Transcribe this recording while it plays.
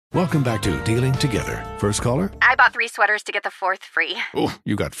Welcome back to Dealing Together. First caller? I bought 3 sweaters to get the 4th free. Oh,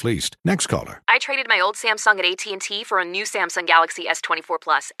 you got fleeced. Next caller? I traded my old Samsung at AT&T for a new Samsung Galaxy S24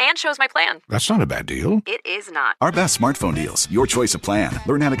 Plus and chose my plan. That's not a bad deal. It is not. Our best smartphone deals. Your choice of plan.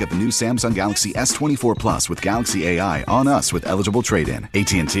 Learn how to get the new Samsung Galaxy S24 Plus with Galaxy AI on us with eligible trade-in.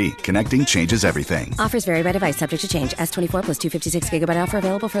 AT&T. Connecting changes everything. Offers vary by device. Subject to change. S24 plus 256 gigabyte offer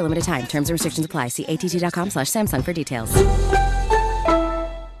available for a limited time. Terms and restrictions apply. See att.com/Samsung for details.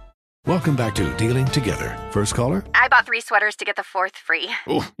 Welcome back to Dealing Together. First caller? I bought 3 sweaters to get the 4th free.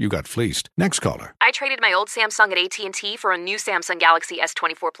 Oh, you got fleeced. Next caller? I traded my old Samsung at AT&T for a new Samsung Galaxy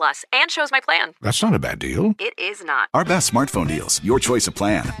S24 Plus and chose my plan. That's not a bad deal. It is not. Our best smartphone deals. Your choice of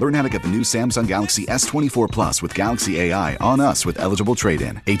plan. Learn how to get the new Samsung Galaxy S24 Plus with Galaxy AI on us with eligible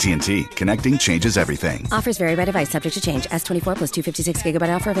trade-in. AT&T. Connecting changes everything. Offers vary by device. Subject to change. S24 plus 256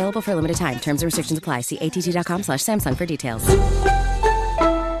 gigabyte offer available for a limited time. Terms and restrictions apply. See att.com/Samsung for details.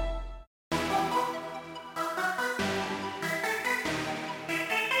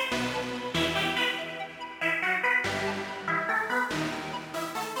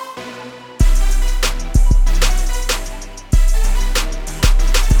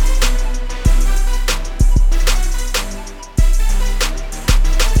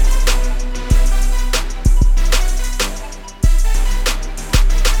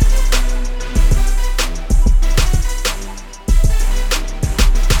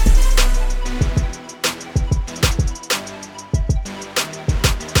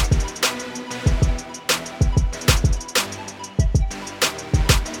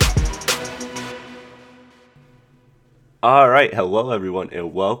 Alright, hello everyone,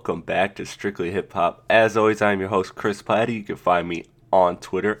 and welcome back to Strictly Hip Hop. As always, I'm your host, Chris Platte. You can find me on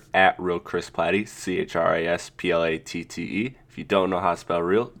Twitter at RealChrisPlatte, ChrisPlatte. If you don't know how to spell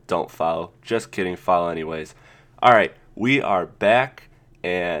real, don't follow. Just kidding, follow anyways. Alright, we are back,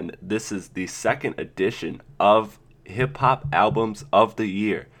 and this is the second edition of Hip Hop Albums of the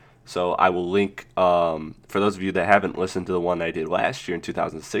Year. So I will link, for those of you that haven't listened to the one I did last year in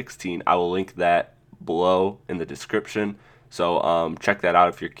 2016, I will link that below in the description, so check that out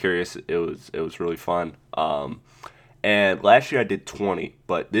if you're curious. It was really fun. And last year I did 20,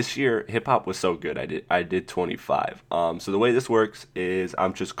 but this year hip hop was so good I did 25. So the way this works is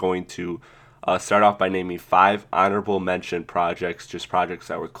I'm just going to start off by naming 5 honorable mention projects, just projects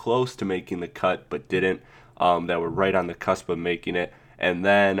that were close to making the cut but didn't, that were right on the cusp of making it. And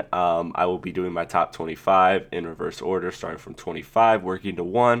then I will be doing my top 25 in reverse order, starting from 25, working to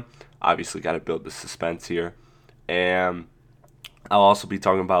 1. Obviously, got to build the suspense here. And I'll also be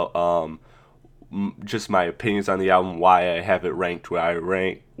talking about just my opinions on the album, why I have it ranked where I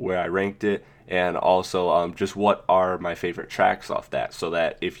ranked it, and also just what are my favorite tracks off that, so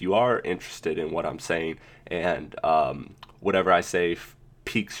that if you are interested in what I'm saying and whatever I say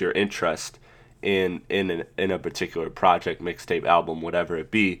piques your interest in a particular project, mixtape, album, whatever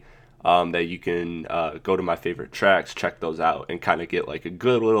it be, that you can go to my favorite tracks, check those out, and kind of get like a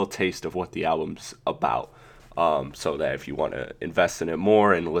good little taste of what the album's about, so that if you want to invest in it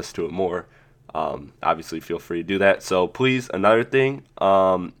more and listen to it more, obviously feel free to do that. So please, another thing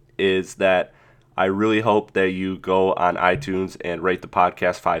is that I really hope that you go on iTunes and rate the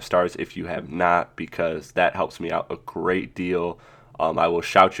podcast 5 stars if you have not, because that helps me out a great deal. I will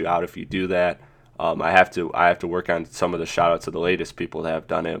shout you out if you do that. I have to work on some of the shout outs of the latest people that have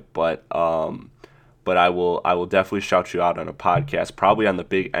done it, but I will definitely shout you out on a podcast, probably on the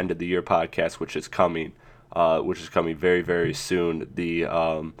big end of the year podcast, which is coming very, very soon.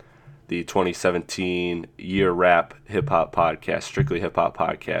 The 2017 year rap hip hop podcast, Strictly Hip Hop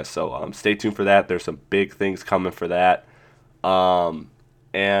podcast. So stay tuned for that. There's some big things coming for that.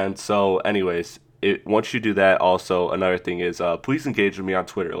 And so anyways, once you do that, also another thing is please engage with me on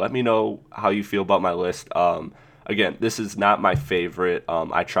Twitter. Let me know how you feel about my list. Again, this is not my favorite.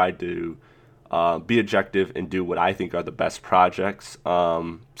 I tried to be objective and do what I think are the best projects.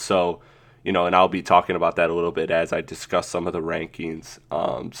 So, and I'll be talking about that a little bit as I discuss some of the rankings.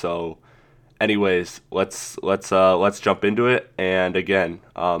 So anyways, let's jump into it. And again,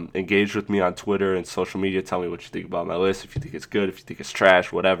 engage with me on Twitter and social media. Tell me what you think about my list. If you think it's good, if you think it's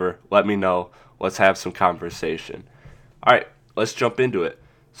trash, whatever, let me know. Let's have some conversation. All right, let's jump into it.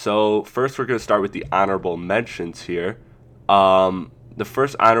 So first, we're going to start with the honorable mentions here. The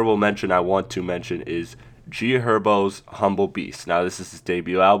first honorable mention I want to mention is G Herbo's Humble Beast. Now, this is his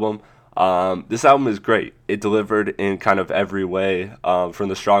debut album. This album is great. It delivered in kind of every way, from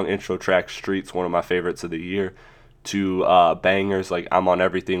the strong intro track Streets, one of my favorites of the year, to bangers like I'm on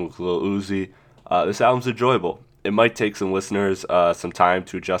Everything with Lil Uzi. This album's enjoyable. It might take some listeners some time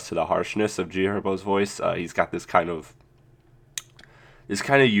to adjust to the harshness of G Herbo's voice. He's got this kind of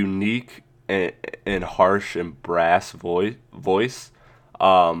kind of unique and harsh and brass voice.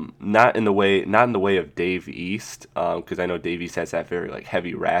 Not in the way of Dave East, because I know Dave East has that very like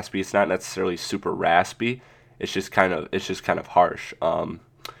heavy raspy. It's not necessarily super raspy. It's just kind of harsh.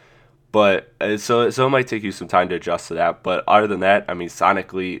 But so it might take you some time to adjust to that. But other than that, I mean,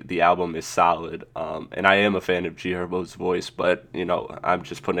 sonically the album is solid. And I am a fan of G Herbo's voice, but I'm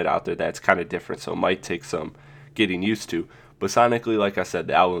just putting it out there that it's kind of different, so it might take some getting used to. But sonically, like I said,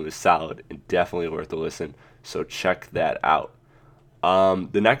 the album is solid and definitely worth a listen. So check that out.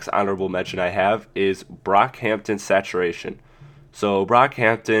 The next honorable mention I have is Brockhampton Saturation. So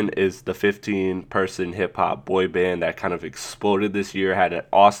Brockhampton is the 15-person hip-hop boy band that kind of exploded this year, had an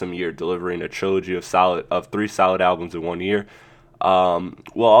awesome year delivering a trilogy of 3 solid albums in 1 year. Well,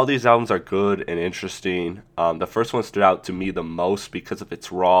 all these albums are good and interesting. The first one stood out to me the most because of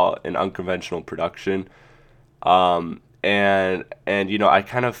its raw and unconventional production. And I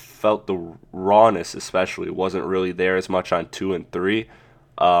kind of felt the rawness especially wasn't really there as much on 2 and 3.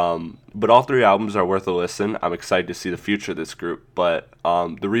 But all 3 albums are worth a listen. I'm excited to see the future of this group. But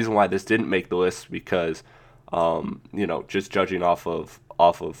the reason why this didn't make the list because, just judging off of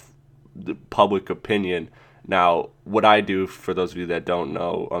the public opinion. Now, what I do, for those of you that don't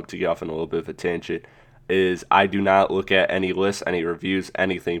know, to get off on a little bit of a tangent, is I do not look at any lists, any reviews,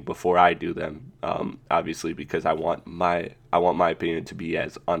 anything before I do them. Obviously, because I want my opinion to be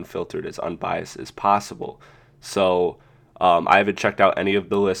as unfiltered, as unbiased as possible. So I haven't checked out any of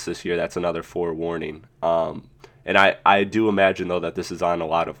the lists this year. That's another forewarning. And I do imagine, though, that this is on a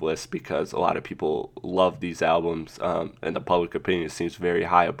lot of lists because a lot of people love these albums, and the public opinion seems very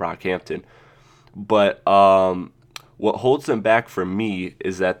high of Brockhampton. But what holds them back for me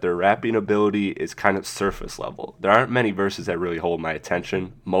is that their rapping ability is kind of surface level. There aren't many verses that really hold my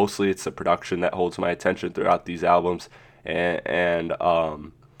attention. Mostly it's the production that holds my attention throughout these albums. And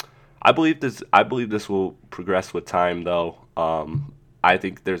I believe this will progress with time, though. I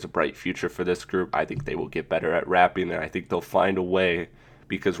think there's a bright future for this group. I think they will get better at rapping, and I think they'll find a way,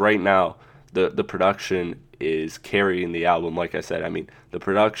 because right now the production is carrying the album. Like I said, I mean, the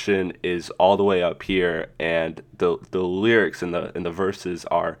production is all the way up here, and the lyrics and the verses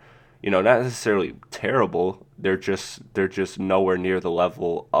are, not necessarily terrible. They're just nowhere near the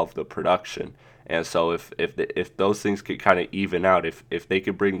level of the production. And so if those things could kind of even out, if they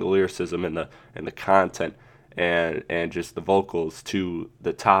could bring the lyricism and the content and just the vocals to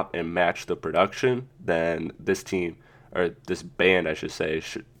the top and match the production, then this team, or this band I should say,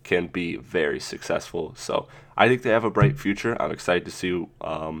 can be very successful. So I think they have a bright future. I'm excited to see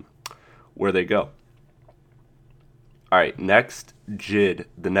where they go. All right, next, JID,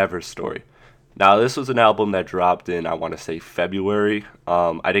 The Never Story. Now, this was an album that dropped in, I want to say, February.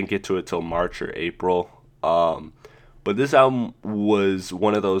 I didn't get to it till March or April. But this album was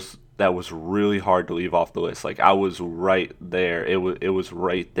one of those that was really hard to leave off the list. Like, I was right there. It was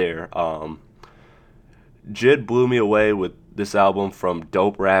right there. JID blew me away with this album, from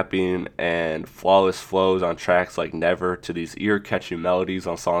dope rapping and flawless flows on tracks like Never to these ear-catching melodies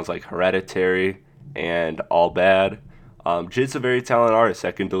on songs like Hereditary and All Bad. JID's a very talented artist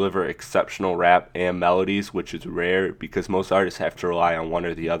that can deliver exceptional rap and melodies, which is rare because most artists have to rely on one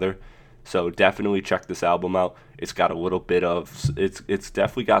or the other. So definitely check this album out. It's got a little bit of, it's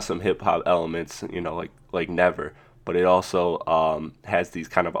definitely got some hip hop elements, like Never, but it also has these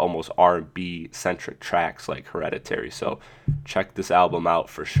kind of almost R&B centric tracks like Hereditary. So check this album out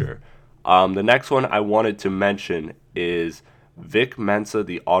for sure. The next one I wanted to mention is Vic Mensa,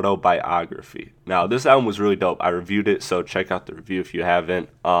 The Autobiography. Now, this album was really dope. I reviewed it, so check out the review if you haven't.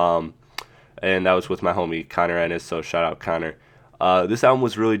 And that was with my homie Connor Ennis, so shout out Connor. This album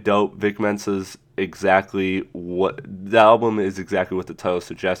was really dope. Vic Mensa's the album is exactly what the title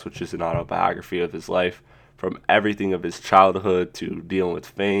suggests, which is an autobiography of his life, from everything of his childhood to dealing with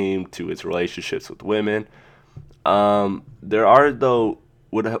fame to his relationships with women. There are, though,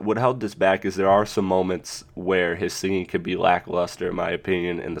 what held this back is there are some moments where his singing could be lackluster, in my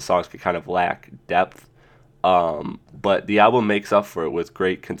opinion, and the songs could kind of lack depth. But the album makes up for it with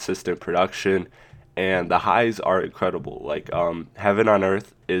great, consistent production, and the highs are incredible. Like, Heaven on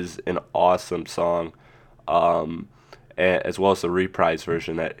Earth is an awesome song, as well as the reprise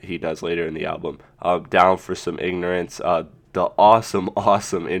version that he does later in the album. Down for Some Ignorance, the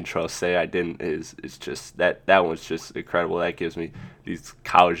awesome intro, Say I Didn't, is just, that one's just incredible. That gives me these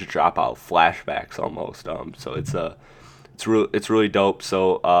college dropout flashbacks almost. So it's really dope.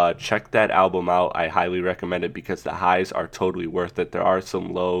 So check that album out. I highly recommend it because the highs are totally worth it. There are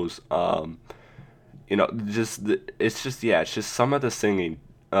some lows. It's just some of the singing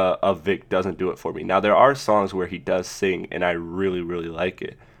of Vic doesn't do it for me. Now there are songs where he does sing, and I really really like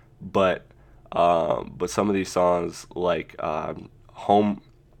it, but some of these songs like Home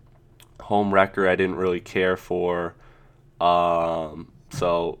Wrecker I didn't really care for.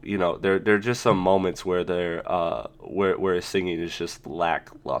 So there are just some moments where where his singing is just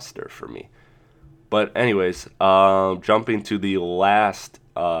lackluster for me. But anyways, jumping to the last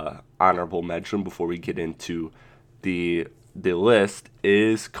honorable mention before we get into the list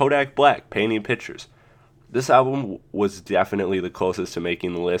is Kodak Black, Painting Pictures. This album was definitely the closest to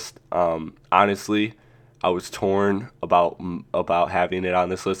making the list. Honestly, I was torn about having it on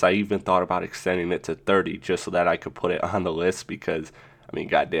this list. I even thought about extending it to 30 just so that I could put it on the list because, I mean,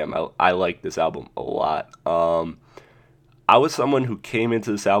 goddamn, I like this album a lot. I was someone who came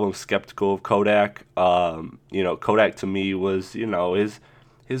into this album skeptical of Kodak. Kodak to me was,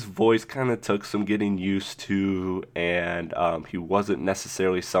 his voice kind of took some getting used to, and he wasn't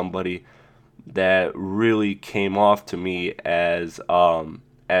necessarily somebody that really came off to me as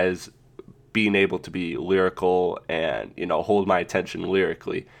being able to be lyrical and hold my attention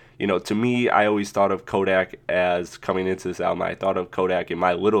lyrically. To me, I always thought of Kodak as coming into this album. I thought of Kodak in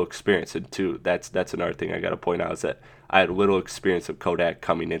my little experience, and too, that's another thing I got to point out is that I had little experience of Kodak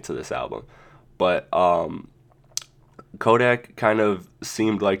coming into this album, but Kodak kind of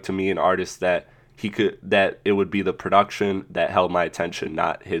seemed like to me an artist that it would be the production that held my attention,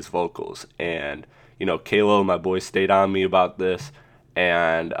 not his vocals. And Kalo, my boy, stayed on me about this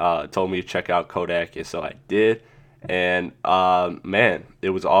and told me to check out Kodak, and so I did. And man, it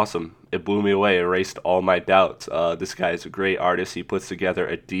was awesome. It blew me away, erased all my doubts. This guy is a great artist. He puts together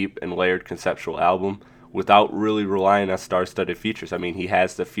a deep and layered conceptual album without really relying on star-studded features. I mean, he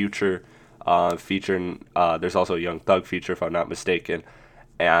has the Future feature, there's also a Young Thug feature, if I'm not mistaken.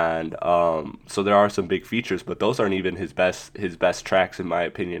 And so there are some big features, but those aren't even his best tracks, in my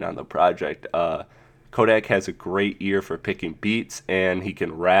opinion, on the project. Kodak has a great ear for picking beats, and he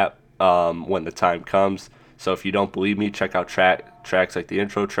can rap when the time comes. So if you don't believe me, check out tracks like the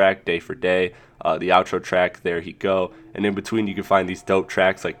intro track, Day for Day, the outro track, There He Go. And in between, you can find these dope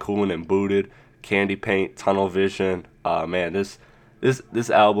tracks like Coolin' and Booted, Candy Paint, Tunnel Vision. Man, this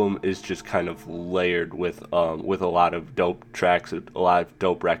album is just kind of layered with a lot of dope tracks, a lot of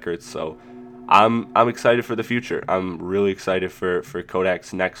dope records. So I'm excited for the future. I'm really excited for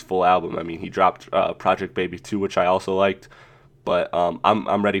Kodak's next full album. I mean, he dropped Project Baby 2, which I also liked, but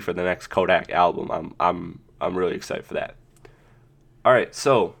I'm ready for the next Kodak album. I'm really excited for that. All right,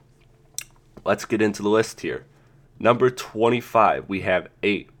 so let's get into the list here. Number 25, we have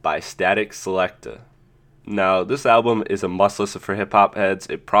 8 by Static Selecta. Now, this album is a must listen for hip-hop heads.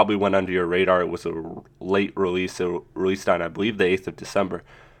 It probably went under your radar. It was a late release. It released on, I believe, the 8th of December,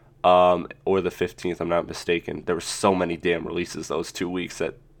 or the 15th, I'm not mistaken. There were so many damn releases those 2 weeks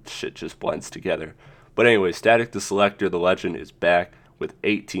that shit just blends together. But anyway, Static the Selector, the legend, is back with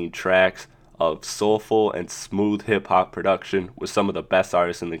 18 tracks of soulful and smooth hip-hop production with some of the best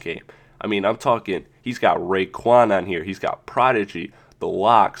artists in the game. I mean, I'm talking, he's got Raekwon on here. He's got Prodigy, The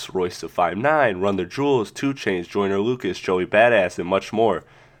Lox, Royce da 5'9", Run the Jewels, 2 Chainz, Joyner Lucas, Joey Badass, and much more.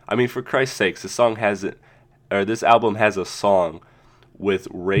 I mean, for Christ's sakes, this album has a song with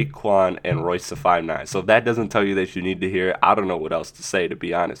Raekwon and Royce da 5'9". So if that doesn't tell you that you need to hear it, I don't know what else to say, to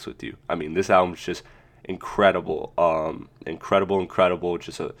be honest with you. I mean, this album's just incredible. Incredible.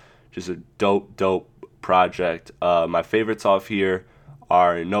 Just a dope project. My favorites off here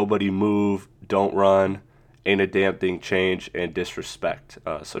are Nobody Move, Don't Run, Ain't a Damn Thing Change, and Disrespect.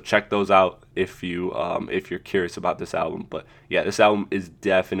 So check those out if you're curious about this album. But yeah, this album is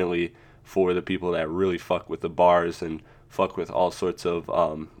definitely for the people that really fuck with the bars and fuck with all sorts of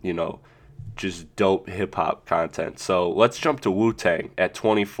just dope hip hop content. So let's jump to Wu-Tang at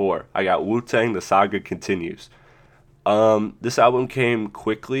 24. I got Wu-Tang, The Saga Continues. This album came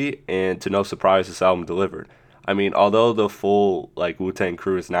quickly, and to no surprise, this album delivered. I mean, although the full Wu-Tang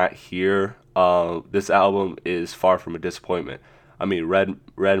crew is not here, this album is far from a disappointment. I mean, Redman,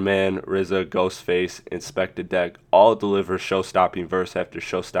 RZA, Ghostface, Inspector Deck all deliver show-stopping verse after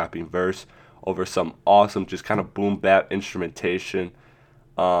show-stopping verse over some awesome, just kind of boom bap instrumentation.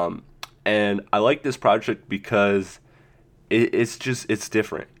 And I like this project because it's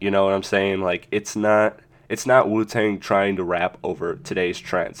different. You know what I'm saying? Like, it's not Wu-Tang trying to rap over today's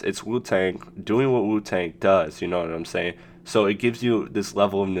trends. It's Wu-Tang doing what Wu-Tang does, you know what I'm saying? So it gives you this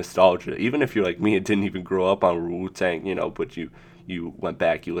level of nostalgia. Even if you're like me and didn't even grow up on Wu-Tang, but you went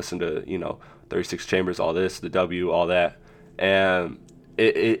back, you listened to, 36 Chambers, all this, the W, all that. And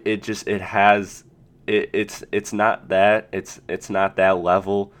it's not that, it's not that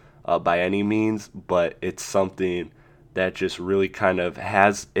level by any means, but it's something that just really kind of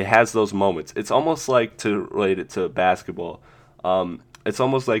has those moments. It's almost like, to relate it to basketball, it's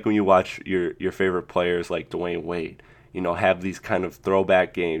almost like when you watch your favorite players like Dwayne Wade, have these kind of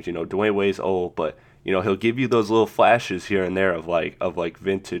throwback games. Dwayne Wade's old, but he'll give you those little flashes here and there of like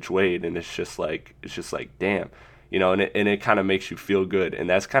vintage Wade, and it's just like damn, and it kind of makes you feel good, and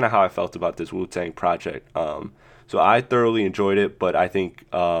that's kind of how I felt about this Wu-Tang project. So I thoroughly enjoyed it, but I think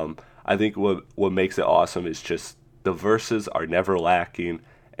what makes it awesome is just the verses are never lacking,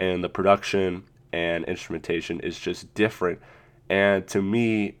 and the production and instrumentation is just different. And to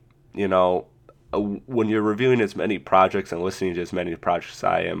me, when you're reviewing as many projects and listening to as many projects as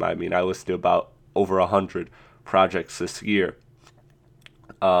I am, I mean, I listened to about over 100 projects this year.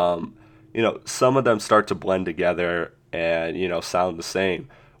 Some of them start to blend together and, sound the same.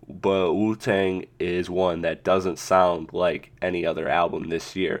 But Wu-Tang is one that doesn't sound like any other album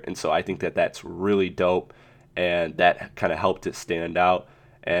this year. And so I think that that's really dope, and that kind of helped it stand out.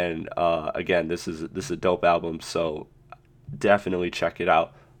 And again, this is a dope album, so definitely check it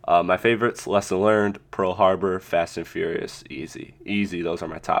out. My favorites: Lesson Learned, Pearl Harbor, Fast and Furious. Easy. Those are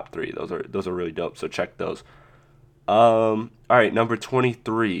my top 3. Those are really dope, so check those. All right, number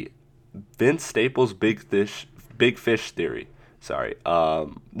 23, Vince Staples' Big Fish Theory. Sorry.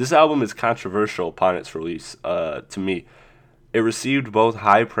 This album is controversial upon its release, to me. It received both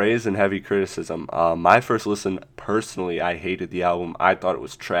high praise and heavy criticism. My first listen, personally, I hated the album. I thought it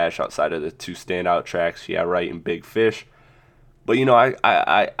was trash outside of the 2 standout tracks, Yeah Right and Big Fish. But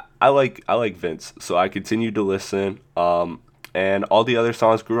I like Vince, so I continued to listen, and all the other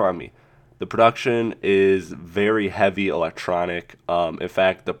songs grew on me. The production is very heavy electronic. In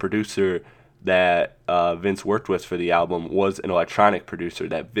fact, the producer that Vince worked with for the album was an electronic producer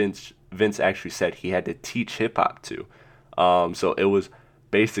that Vince actually said he had to teach hip hop to. So it was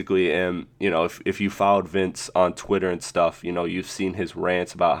basically, if you followed Vince on Twitter and stuff, you've seen his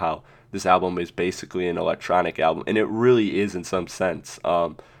rants about how this album is basically an electronic album, and it really is in some sense.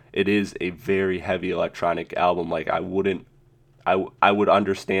 It is a very heavy electronic album. Like, I would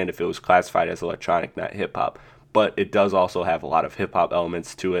understand if it was classified as electronic, not hip hop, but it does also have a lot of hip hop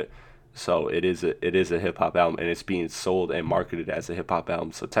elements to it. So it is a hip hop album, and it's being sold and marketed as a hip hop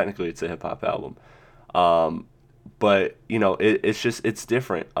album. So technically, it's a hip hop album. But it's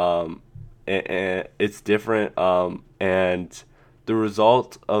different. And it's different. And the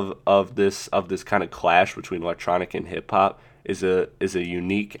result of this kind of clash between electronic and hip hop is a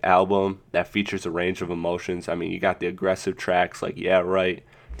unique album that features a range of emotions. I mean, you got the aggressive tracks like Yeah Right,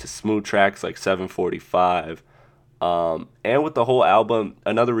 to smooth tracks like 745. And with the whole album,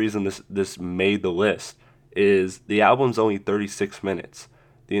 another reason this made the list is the album's only 36 minutes.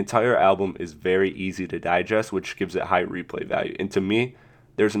 The entire album is very easy to digest, which gives it high replay value. And to me,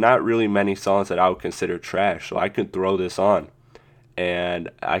 there's not really many songs that I would consider trash, so I could throw this on, and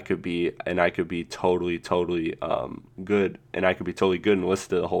I could be totally good, and I could be totally good and listen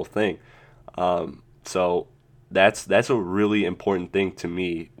to the whole thing. So that's a really important thing to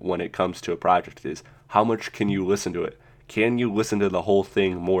me when it comes to a project, is how much can you listen to it? Can you listen to the whole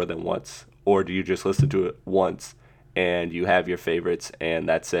thing more than once? Or do you just listen to it once and you have your favorites and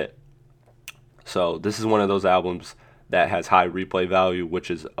that's it? So this is one of those albums that has high replay value, which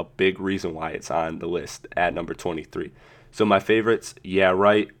is a big reason why it's on the list at number 23. So my favorites: Yeah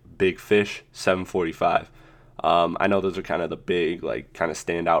Right, Big Fish, 745. I know those are kind of the big, kind of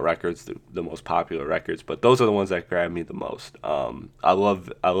standout records, the most popular records, but those are the ones that grab me the most. I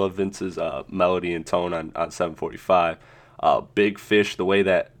love Vince's melody and tone on 745. Big Fish, the way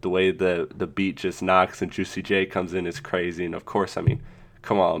the beat just knocks and Juicy J comes in is crazy. And of course, I mean,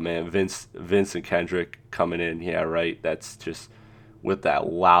 come on, man, Vince and Kendrick coming in, Yeah Right. That's just with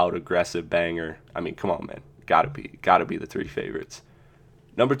that loud, aggressive banger. I mean, come on, man, gotta be the 3 favorites.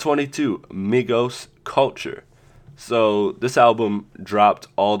 Number 22, Migos, Culture. So this album dropped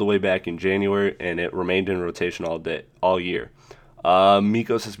all the way back in January, and it remained in rotation all year.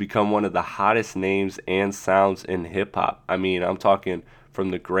 Migos has become one of the hottest names and sounds in hip-hop. I mean, I'm talking from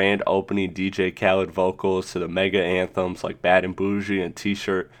the grand opening DJ Khaled vocals to the mega anthems like Bad and Bougie and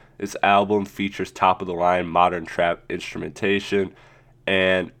T-Shirt. This album features top-of-the-line modern trap instrumentation,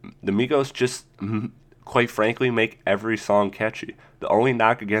 and the Migos just, quite frankly, make every song catchy. The only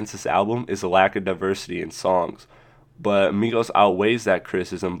knock against this album is the lack of diversity in songs, but Migos outweighs that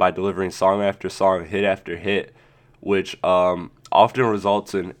criticism by delivering song after song, hit after hit, which often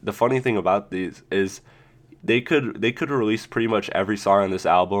results in, the funny thing about these is they could release pretty much every song on this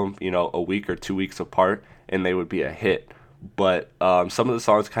album, a week or 2 weeks apart, and they would be a hit. but some of the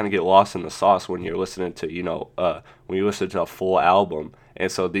songs kind of get lost in the sauce when you're listening to, when you listen to a full album.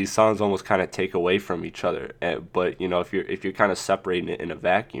 And so these songs almost kind of take away from each other. But if you're kind of separating it in a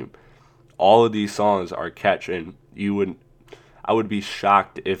vacuum, all of these songs are catch, and I would be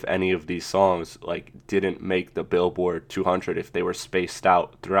shocked if any of these songs like didn't make the Billboard 200 if they were spaced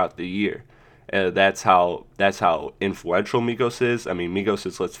out throughout the year. That's how influential Migos is. I mean, Migos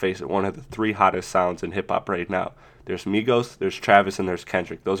is, let's face it, one of the 3 hottest sounds in hip hop right now. There's Migos, there's Travis, and there's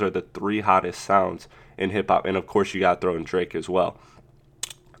Kendrick. Those are the 3 hottest sounds in hip hop, and of course you got to throw in Drake as well.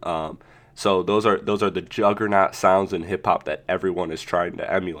 So those are the juggernaut sounds in hip hop that everyone is trying to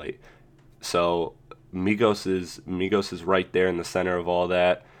emulate. So Migos is right there in the center of all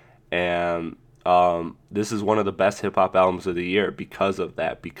that, and this is one of the best hip hop albums of the year because of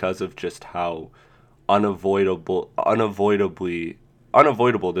that, because of just how unavoidable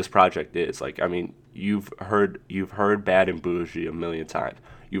this project is. Like, I mean, you've heard Bad and Bougie a million times.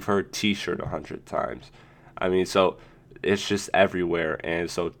 You've heard T-Shirt 100 times. I mean, so it's just everywhere. And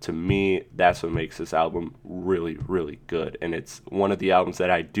so to me, that's what makes this album really, really good. And it's one of the albums that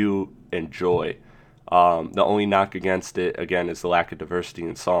I do enjoy. The only knock against it, again, is the lack of diversity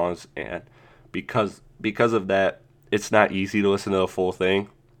in songs. And because of that, it's not easy to listen to the full thing.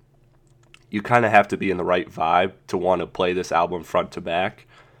 You kind of have to be in the right vibe to want to play this album front to back.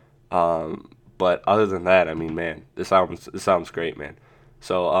 But other than that, I mean, man, this album's great, man.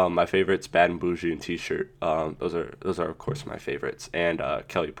 So my favorites, Bad and Bougie and T-Shirt. Those are of course my favorites, and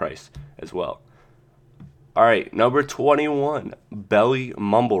Kelly Price as well. All right, number 21, Belly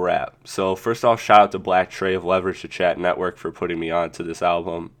Mumble Rap. So first off, shout out to Black Trey of Leverage the Chat Network for putting me on to this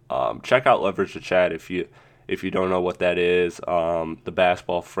album. Check out Leverage the Chat if you don't know what that is. The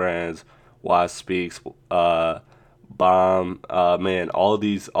Basketball Friends, Waz Speaks, Bomb, man, all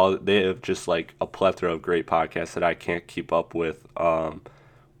they have just like a plethora of great podcasts that I can't keep up with.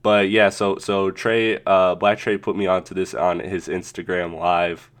 But yeah, so Trey, Black Trey put me onto this on his Instagram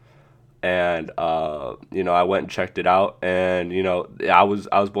Live, and I went and checked it out, and I was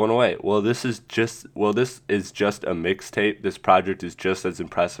blown away. This is just a mixtape. This project is just as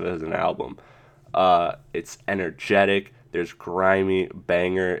impressive as an album. It's energetic. There's grimy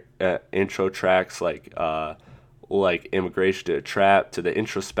banger intro tracks like Immigration to the Trap, to the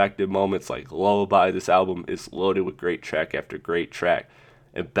introspective moments like Lullaby. This album is loaded with great track after great track.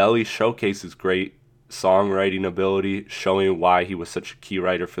 And Belly showcases great songwriting ability, showing why he was such a key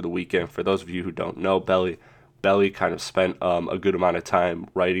writer for The Weeknd. For those of you who don't know, Belly kind of spent a good amount of time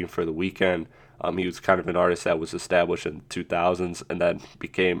writing for The Weeknd. He was kind of an artist that was established in the 2000s and then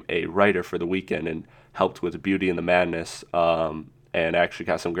became a writer for The Weeknd and helped with Beauty and the Madness, and actually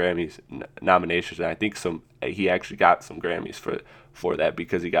got some Grammys nominations. And I think he actually got some Grammys for that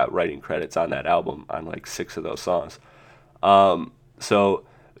because he got writing credits on that album on like 6 of those songs.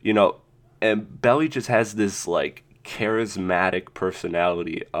 And Belly just has this like charismatic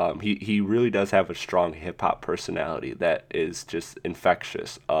personality. He really does have a strong hip hop personality that is just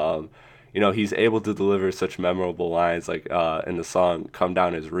infectious. He's able to deliver such memorable lines like in the song "Come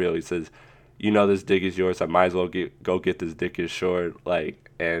Down Is Real." He says, "This dick is yours. I might as well go get this dick is short."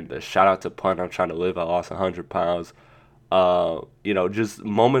 And the shout out to Pun, "I'm trying to live. I lost 100 pounds." Just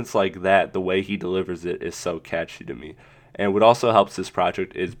moments like that. The way he delivers it is so catchy to me. And what also helps this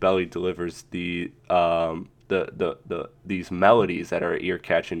project is Belly delivers these melodies that are ear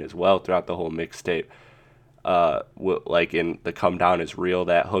catching as well throughout the whole mixtape. Like in the "Come Down Is Real,"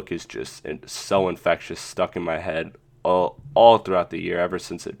 that hook is just so infectious, stuck in my head all throughout the year ever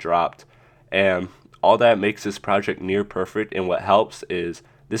since it dropped. And all that makes this project near perfect. And what helps is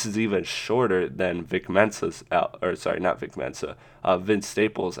this is even shorter than Vince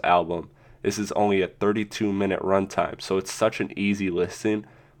Staples' album. This is only a 32-minute runtime. So it's such an easy listen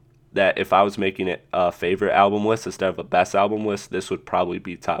that if I was making it a favorite album list instead of a best album list, this would probably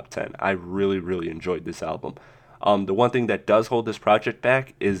be top 10. I really, really enjoyed this album. The one thing that does hold this project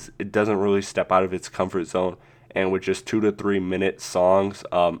back is it doesn't really step out of its comfort zone. And with just 2 to 3 minute songs,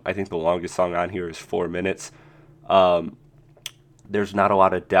 I think the longest song on here is 4 minutes. There's not a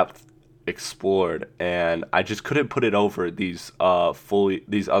lot of depth explored, and I just couldn't put it over these other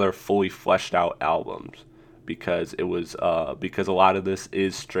fully fleshed out albums because a lot of this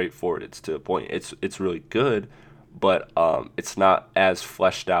is straightforward. It's to the point. It's really good, but it's not as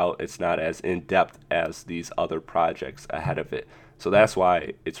fleshed out. It's not as in depth as these other projects ahead of it. So that's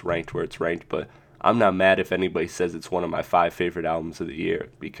why it's ranked where it's ranked. But I'm not mad if anybody says it's one of my 5 favorite albums of the year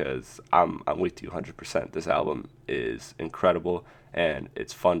because I'm with you 100%. This album is incredible and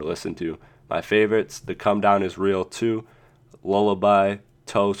it's fun to listen to. My favorites: The Come Down Is Real 2, Lullaby,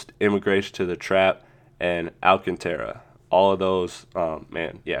 Toast, Immigration to the Trap, and Alcantara. all of those.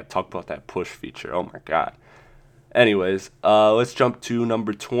 Man, yeah, talk about that push feature. Oh my God. Anyways, let's jump to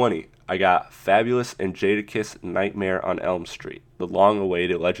number 20. I got Fabulous and Jadakiss Nightmare on Elm Street. The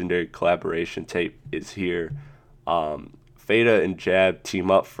long-awaited legendary collaboration tape is here. Fada and Jab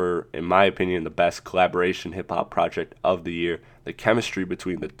team up for, in my opinion, the best collaboration hip-hop project of the year. The chemistry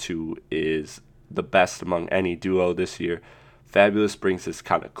between the two is the best among any duo this year. Fabulous brings this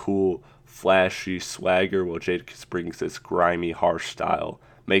kind of cool, flashy swagger, while Jadakiss brings this grimy, harsh style,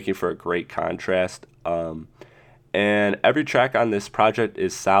 making for a great contrast. And every track on this project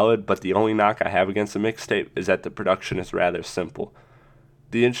is solid, but the only knock I have against the mixtape is that the production is rather simple.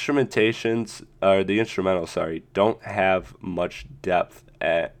 The instrumentals, don't have much depth,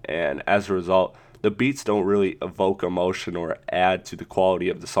 and as a result, the beats don't really evoke emotion or add to the quality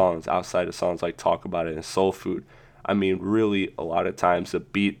of the songs outside of songs like Talk About It and Soul Food. I mean, really, a lot of times the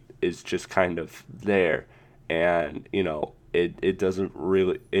beat is just kind of there, and, it doesn't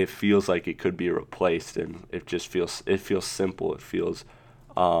really, it feels like it could be replaced, and it feels simple. It feels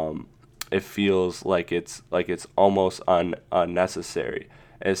like it's almost unnecessary.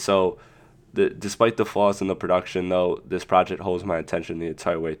 And so, despite the flaws in the production, though, this project holds my attention the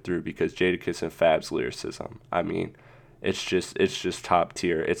entire way through because Jadakiss and Fab's lyricism, I mean, it's just top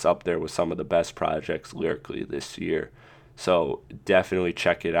tier. It's up there with some of the best projects lyrically this year. So definitely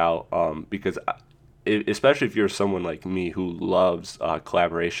check it out, because especially if you're someone like me who loves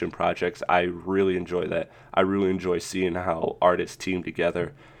collaboration projects, I really enjoy that. I really enjoy seeing how artists team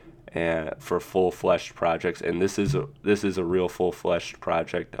together and for full-fledged projects. And this is a real full-fledged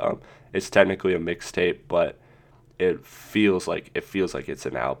project. It's technically a mixtape, but it feels like it's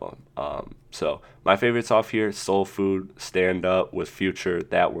an album. So my favorites off here: Soul Food, Stand Up with Future.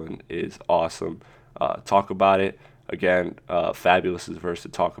 That one is awesome. Talk About It again. Fabulous's verse to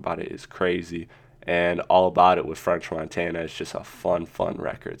Talk About It is crazy. And All About It with French Montana is just a fun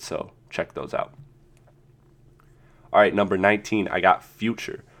record. So check those out. All right, number 19, I got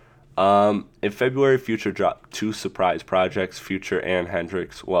Future. In February, Future dropped 2 surprise projects, Future and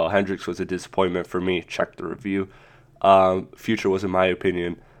Hendrix. Well, Hendrix was a disappointment for me. Check the review. Future was, in my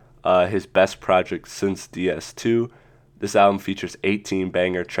opinion, his best project since DS2. This album features 18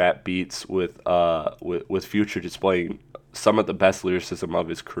 banger trap beats with Future displaying some of the best lyricism of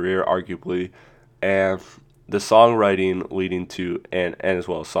his career, arguably. And the songwriting leading to, and as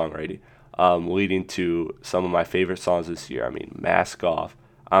well as songwriting, leading to some of my favorite songs this year. I mean, Mask Off,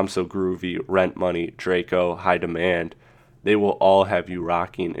 I'm So Groovy, Rent Money, Draco, High Demand. They will all have you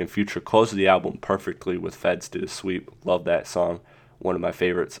rocking. And Future closed the album perfectly with Feds Did a Sweep. Love that song. One of my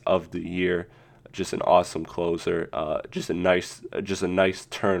favorites of the year. Just an awesome closer. Just a nice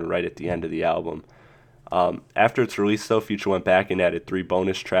turn right at the end of the album. After its release, though, Future went back and added 3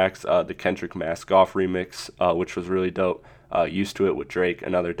 bonus tracks. The Kendrick Mask Off remix, which was really dope. Used to It with Drake,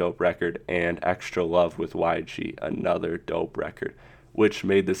 another dope record. And Extra Love with YG, another dope record, which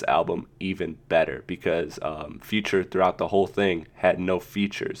made this album even better because Future throughout the whole thing had no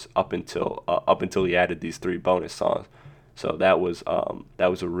features up until he added these 3 bonus songs. So that was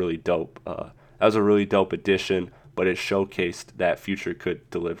a really dope addition. But it showcased that Future could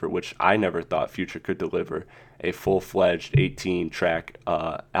deliver, which I never thought Future could deliver, a full-fledged 18-track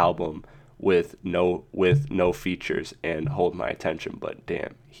album with no features and hold my attention. But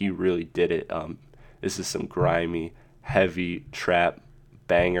damn, he really did it. This is some grimy, heavy trap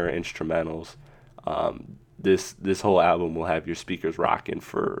banger instrumentals. This whole album will have your speakers rocking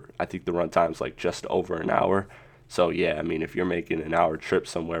for, I think the runtime's like just over an hour. So yeah, I mean, if you're making an hour trip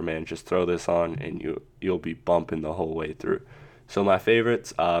somewhere, man, just throw this on and you'll be bumping the whole way through. So my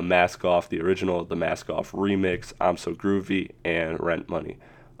favorites, Mask Off, the original, the Mask Off remix, I'm So Groovy, and Rent Money.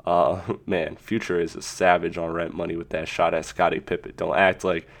 Man, Future is a savage on Rent Money with that shot at Scottie Pippen. Don't act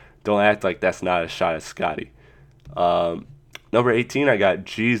like that's not a shot at Scottie. Number 18, I got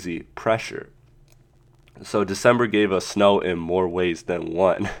Jeezy, Pressure. So December gave us snow in more ways than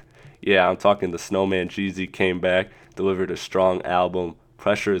one. Yeah, I'm talking the Snowman Jeezy came back, delivered a strong album.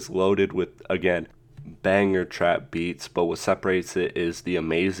 Pressure is loaded with, again, banger trap beats, but what separates it is the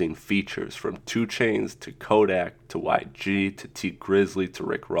amazing features from 2 Chainz to Kodak to YG to T Grizzly to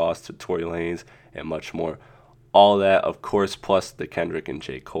Rick Ross to Tory Lanez and much more. All that, of course, plus the Kendrick and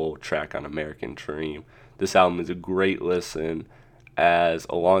J. Cole track on American Dream. This album is a great listen as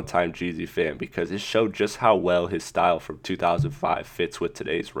a longtime Jeezy fan because it showed just how well his style from 2005 fits with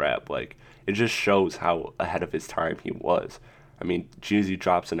today's rap. Like, it just shows how ahead of his time he was. I mean, Jeezy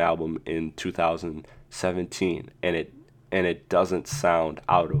drops an album in 2017 and it doesn't sound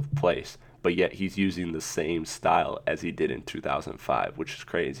out of place, but yet he's using the same style as he did in 2005, which is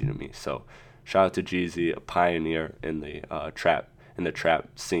crazy to me. So shout out to Jeezy, a pioneer in the trap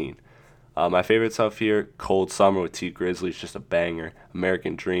scene. My favorites off here, Cold Summer with T Grizzly is just a banger.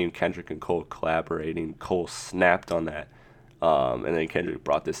 American Dream, Kendrick and Cole collaborating. Cole snapped on that. And then Kendrick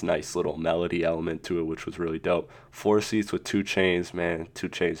brought this nice little melody element to it, which was really dope. 4 Seats with 2 Chainz, man. 2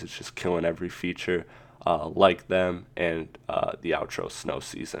 Chainz is just killing every feature. Like Them, and the outro, Snow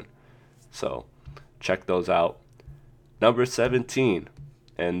Season. So check those out. Number 17,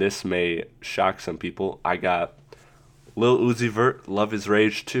 and this may shock some people, I got Lil Uzi Vert, Love Is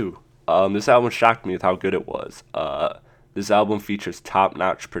Rage 2. This album shocked me with how good it was. This album features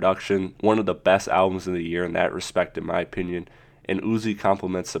top-notch production, one of the best albums of the year in that respect, in my opinion, and Uzi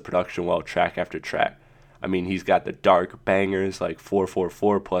complements the production well track after track. I mean, he's got the dark bangers like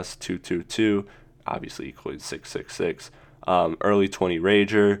 444 plus 222, obviously equaling 666, Early 20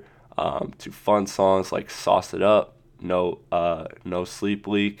 Rager, to fun songs like Sauce It Up, No Sleep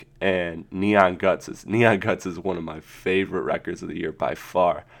Leak, and Neon Guts. Neon Guts is one of my favorite records of the year by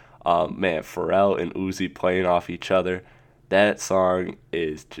far. Man, Pharrell and Uzi playing off each other. That song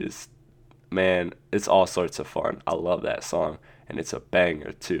is just, man, it's all sorts of fun. I love that song, and it's a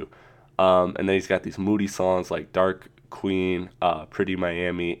banger too. And then he's got these moody songs like Dark Queen, Pretty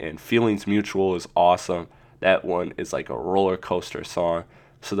Miami, and Feelings Mutual is awesome. That one is like a roller coaster song.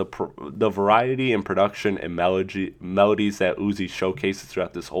 So the variety in production and melodies that Uzi showcases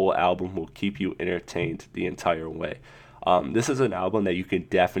throughout this whole album will keep you entertained the entire way. This is an album that you can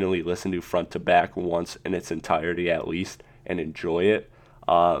definitely listen to front to back once in its entirety at least and enjoy it.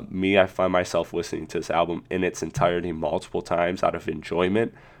 I find myself listening to this album in its entirety multiple times out of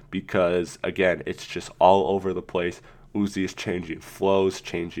enjoyment because, again, it's just all over the place. Uzi is changing flows,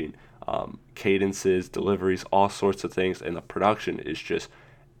 changing cadences, deliveries, all sorts of things, and the production is just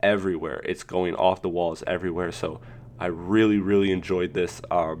everywhere. It's going off the walls everywhere, so I really, really enjoyed this.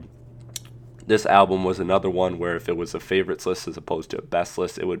 This album was another one where if it was a favorites list as opposed to a best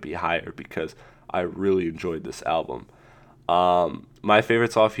list, it would be higher because I really enjoyed this album. My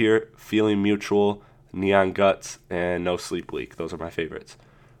favorites off here, Feeling Mutual, Neon Guts, and No Sleep Leak. Those are my favorites.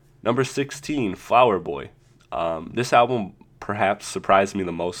 Number 16, Flower Boy. This album perhaps surprised me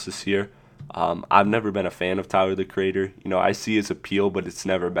the most this year. I've never been a fan of Tyler, the Creator. You know, I see his appeal, but it's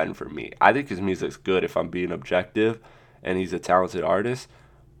never been for me. I think his music's good if I'm being objective, and he's a talented artist,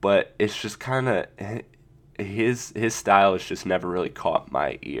 but it's just kind of, his style has just never really caught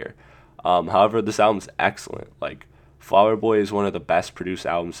my ear. However, this album's excellent. Like, Flower Boy is one of the best produced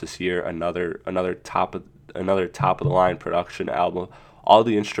albums this year. Another top of the line production album. All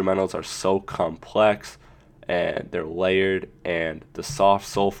the instrumentals are so complex and they're layered, and the soft,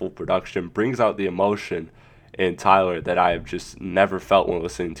 soulful production brings out the emotion in Tyler that I have just never felt when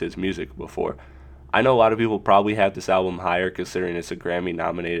listening to his music before. I know a lot of people probably have this album higher considering it's a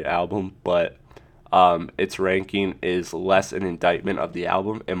Grammy-nominated album, but its ranking is less an indictment of the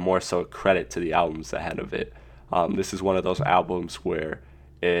album and more so a credit to the albums ahead of it. This is one of those albums where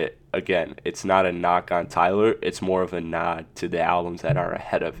it's not a knock on Tyler, it's more of a nod to the albums that are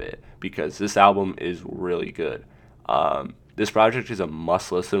ahead of it, because this album is really good. This project is a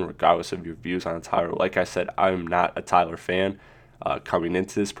must listen regardless of your views on Tyler. Like I said, I'm not a Tyler fan coming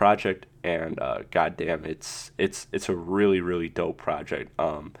into this project, and goddamn, it's a really, really dope project.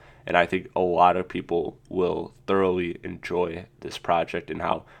 And I think a lot of people will thoroughly enjoy this project and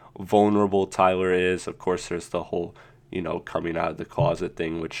how vulnerable Tyler is. Of course, there's the whole, coming out of the closet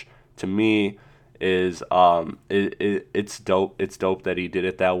thing, which to me is it's dope. It's dope that he did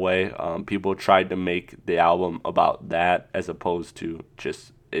it that way. People tried to make the album about that as opposed to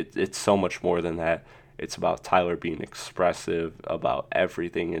just it's so much more than that. It's about Tyler being expressive about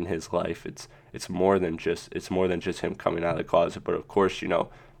everything in his life. It's more than just him coming out of the closet. But of course,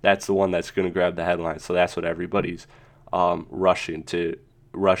 that's the one that's going to grab the headlines. So that's what everybody's rushing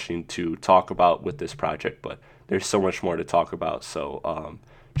to talk about with this project. But there's so much more to talk about. So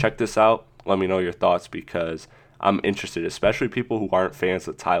check this out. Let me know your thoughts because I'm interested, especially people who aren't fans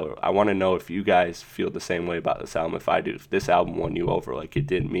of Tyler. I want to know if you guys feel the same way about this album. If I do, if this album won you over like it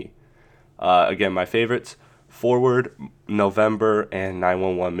did me. Again, my favorites, Forward, November, and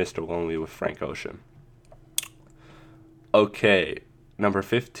 911 Mr. Lonely with Frank Ocean. Okay, number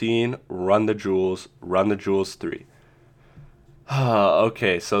 15, Run the Jewels 3.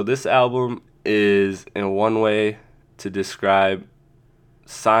 Okay, so this album is, in one way, to describe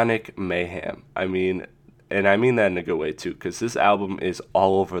sonic mayhem. I mean that in a good way too, because this album is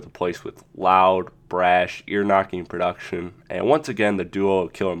all over the place with loud, brash, ear-knocking production, and once again, the duo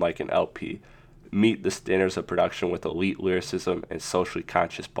of Killer Mike and LP meet the standards of production with elite lyricism and socially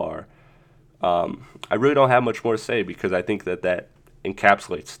conscious bar. I really don't have much more to say because I think that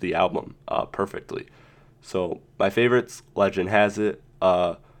encapsulates the album perfectly. So my favorites, Legend Has It,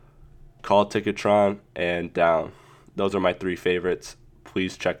 Call Ticketron, and Down. Those are my 3 favorites.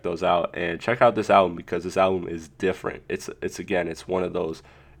 Please check those out, and check out this album because this album is different. It's one of those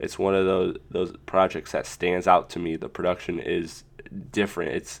projects that stands out to me. The production is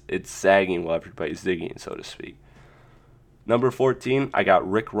different. It's sagging while everybody's digging, so to speak. Number 14, I got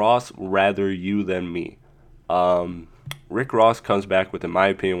Rick Ross, Rather You Than Me. Rick Ross comes back with, in my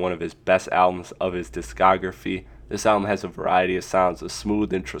opinion, one of his best albums of his discography. This album has a variety of sounds, of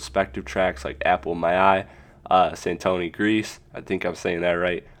smooth, introspective tracks like Apple in My Eye, Santoni Grease, I think I'm saying that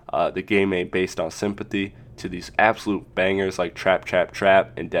right, The Game Ain't Based on Sympathy, to these absolute bangers like Trap, Trap,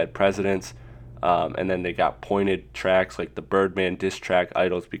 Trap, and Dead Presidents. And then they got pointed tracks like the Birdman diss track,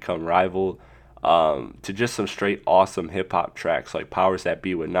 Idols Become Rival, to just some straight awesome hip-hop tracks like Powers That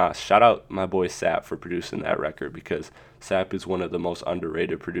Be with Nas. Shout out my boy Sap for producing that record, because Sap is one of the most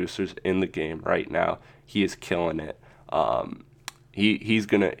underrated producers in the game right now. He is killing it. He's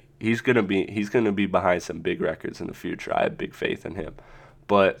gonna be behind some big records in the future. I have big faith in him.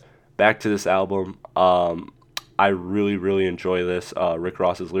 But back to this album, I really enjoy this. Rick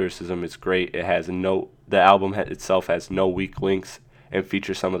Ross's lyricism is great. The album itself has no weak links and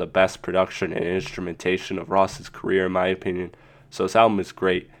features some of the best production and instrumentation of Ross's career, in my opinion. So this album is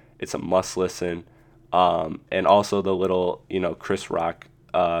great. It's a must listen. And also the little, Chris Rock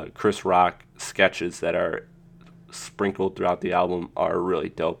sketches that are sprinkled throughout the album are really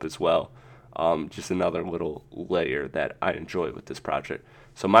dope as well. Just another little layer that I enjoy with this project.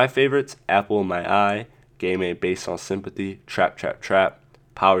 So my favorites: Apple in My Eye, Game Ain't Based on Sympathy, Trap, Trap, Trap,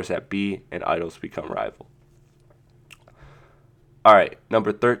 Powers That Be, and Idols Become Rival. Alright,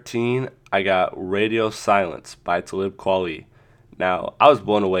 number 13, I got Radio Silence by Talib Kweli. Now, I was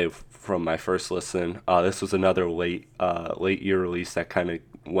blown away from my first listen. This was another late year release that kind of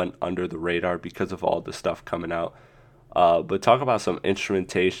went under the radar because of all the stuff coming out. But talk about some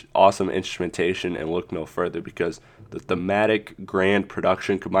awesome instrumentation, and look no further, because the thematic, grand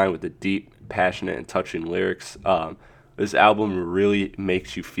production combined with the deep, passionate, and touching lyrics, this album really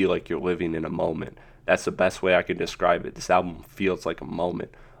makes you feel like you're living in a moment. That's the best way I can describe it. This album feels like a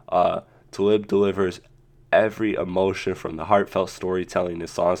moment. Talib delivers every emotion, from the heartfelt storytelling in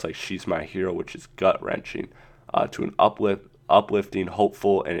songs like She's My Hero, which is gut-wrenching, to an uplifting,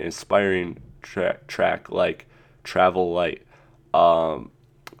 hopeful, and inspiring track like Travel Light.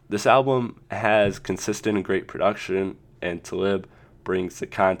 This album has consistent and great production, and Talib brings the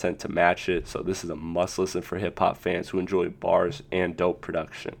content to match it, so this is a must listen for hip-hop fans who enjoy bars and dope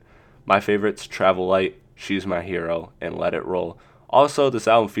production. My favorites: Travel Light, She's My Hero, and Let It Roll. Also, this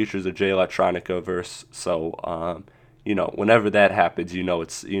album features a Jay Electronica verse, so whenever that happens,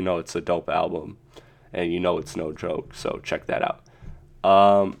 it's a dope album, and it's no joke. So check that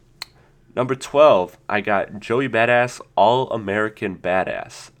out. Number 12, I got Joey Badass, All American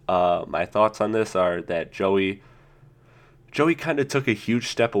Badass. My thoughts on this are that Joey kind of took a huge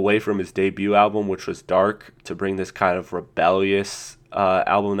step away from his debut album, which was Dark, to bring this kind of rebellious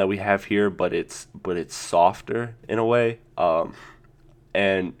album that we have here, but it's softer in a way.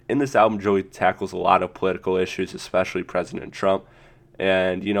 And in this album, Joey tackles a lot of political issues, especially President Trump,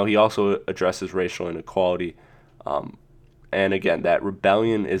 and he also addresses racial inequality. And again, that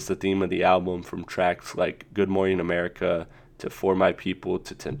rebellion is the theme of the album, from tracks like Good Morning America to For My People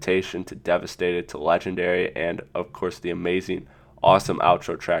to Temptation to Devastated to Legendary, and of course the amazing, awesome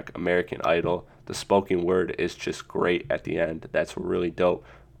outro track American Idol. The spoken word is just great at the end. That's really dope.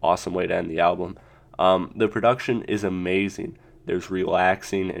 Awesome way to end the album. The production is amazing. There's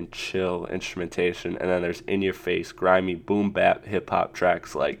relaxing and chill instrumentation, and then there's in-your-face, grimy, boom-bap hip-hop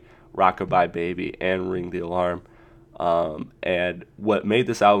tracks like Rockabye Baby and Ring the Alarm. And what made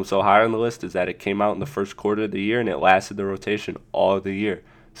this album so high on the list is that it came out in the first quarter of the year, and it lasted the rotation all of the year.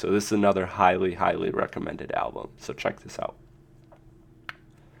 So this is another highly recommended album. So check this out.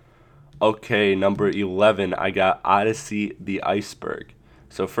 Okay, number 11, I got Odyssey the Iceberg.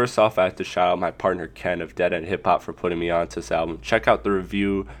 So first off, I have to shout out my partner Ken of Dead End Hip Hop for putting me onto this album. Check out the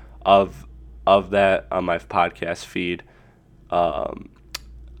review of that on my podcast feed.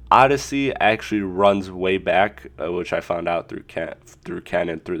 Odyssey actually runs way back, which I found out through Ken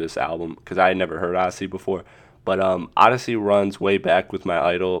and through this album, because I had never heard Odyssey before. But Odyssey runs way back with my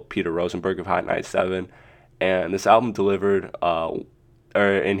idol Peter Rosenberg of Hot 97, and this album delivered,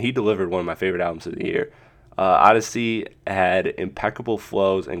 and he delivered one of my favorite albums of the year. Odyssey had impeccable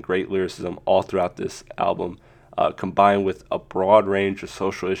flows and great lyricism all throughout this album, combined with a broad range of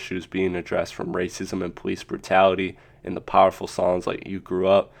social issues being addressed, from racism and police brutality in the powerful songs like You Grew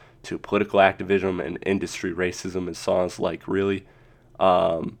Up to political activism and industry racism in songs like Really.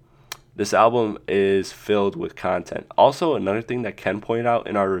 This album is filled with content. Also, another thing that Ken pointed out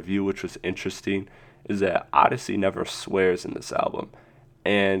in our review, which was interesting, is that Odyssey never swears in this album.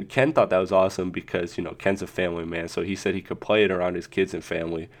 And Ken thought that was awesome because, Ken's a family man, so he said he could play it around his kids and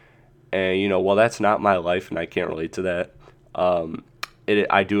family. And, while that's not my life and I can't relate to that,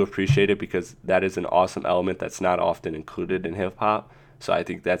 I do appreciate it because that is an awesome element that's not often included in hip-hop. So I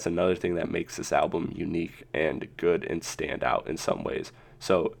think that's another thing that makes this album unique and good and stand out in some ways.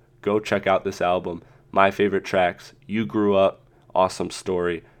 So go check out this album. My favorite tracks, You Grew Up, awesome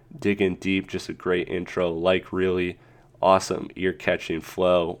story. Digging Deep, just a great intro. Like Really, awesome ear-catching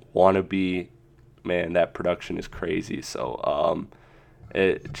flow. Wannabe, man, that production is crazy. So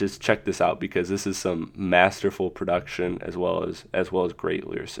just check this out because this is some masterful production as well as great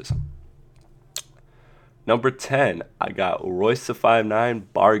lyricism. Number 10, I got Royce da 5'9",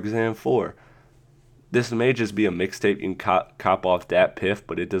 Bar Exam 4. This may just be a mixtape you can cop off Dat Piff,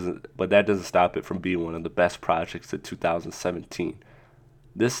 but that doesn't stop it from being one of the best projects of 2017.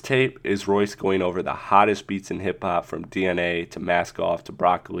 This tape is Royce going over the hottest beats in hip-hop from DNA to Mask Off to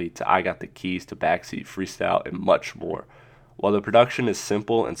Broccoli to I Got the Keys to Backseat Freestyle and much more. While the production is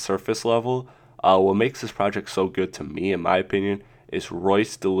simple and surface level, what makes this project so good to me, in my opinion, is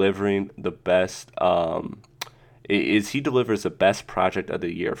Royce delivering the best. He delivers the best project of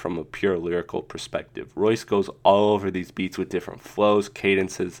the year from a pure lyrical perspective. Royce goes all over these beats with different flows,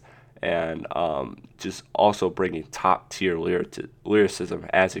 cadences, and just also bringing top-tier lyricism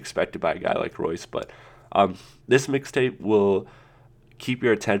as expected by a guy like Royce. But this mixtape will keep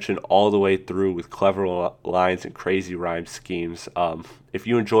your attention all the way through with clever lines and crazy rhyme schemes. If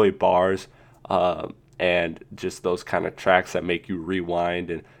you enjoy bars and just those kind of tracks that make you rewind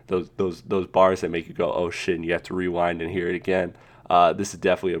and those bars that make you go, oh shit, and you have to rewind and hear it again, this is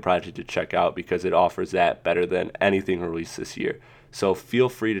definitely a project to check out because it offers that better than anything released this year. So feel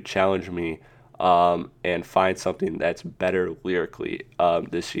free to challenge me and find something that's better lyrically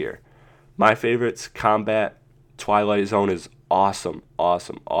this year. My favorites, Combat, Twilight Zone is awesome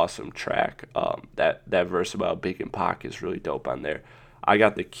track. That verse about Big and Pac is really dope on there. I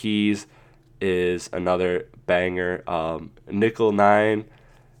Got the Keys is another banger. Nickel 9,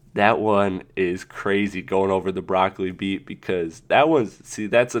 that one is crazy going over the Broccoli beat because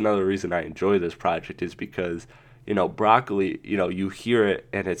that's another reason I enjoy this project is because, Broccoli, you hear it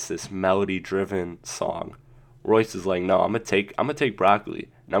and it's this melody driven song. Royce is like, no, I'm gonna take Broccoli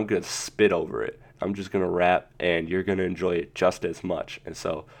and I'm gonna spit over it. I'm just gonna rap and you're gonna enjoy it just as much. And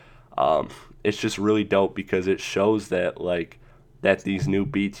so it's just really dope because it shows that that these new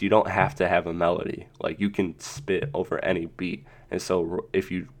beats, you don't have to have a melody. You can spit over any beat. And so if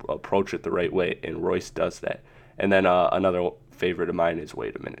you approach it the right way, and Royce does that. And then another favorite of mine is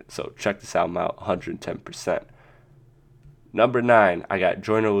Wait a Minute. So check this album out, 110%. Number 9, I got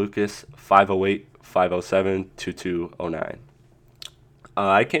Joyner Lucas, 508, 507, 2209.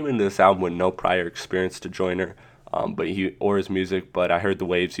 I came into this album with no prior experience to Joyner or his music, but I heard the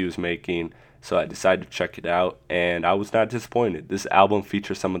waves he was making, so I decided to check it out, and I was not disappointed. This album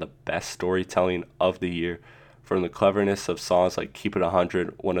features some of the best storytelling of the year, from the cleverness of songs like Keep It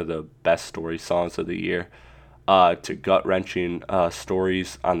 100, one of the best story songs of the year, to gut-wrenching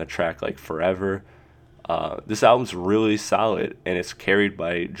stories on the track like Forever. This album's really solid, and it's carried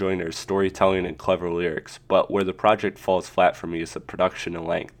by Joyner's storytelling and clever lyrics, but where the project falls flat for me is the production and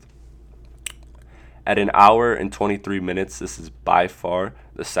length. At an hour and 23 minutes, this is by far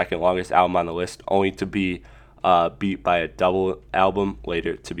the second longest album on the list, only to be beat by a double album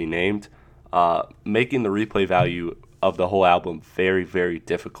later to be named, making the replay value of the whole album very, very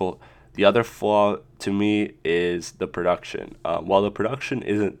difficult. The other flaw to me is the production. While the production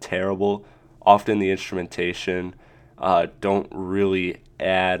isn't terrible, often the instrumentation don't really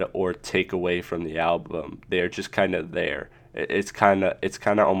add or take away from the album. They're just kind of there. It's kind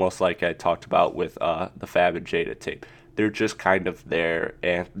of almost like I talked about with the Fab and Jada tape. They're just kind of there,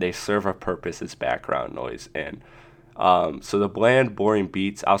 and they serve a purpose as background noise. And so the bland, boring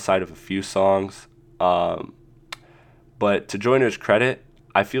beats outside of a few songs. But to Joyner's credit,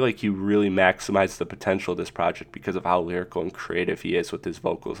 I feel like he really maximized the potential of this project because of how lyrical and creative he is with his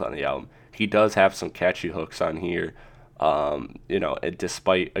vocals on the album. He does have some catchy hooks on here, and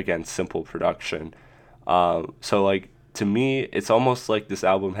despite, again, simple production. To me, it's almost like this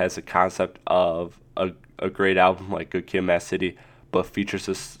album has a concept of a great album like Good Kid, Mad City, but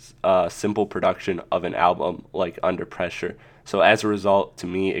features a simple production of an album like Under Pressure. So as a result, to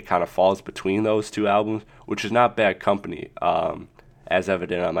me, it kind of falls between those two albums, which is not bad company, as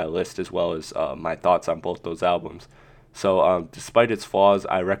evident on my list, as well as my thoughts on both those albums. So despite its flaws,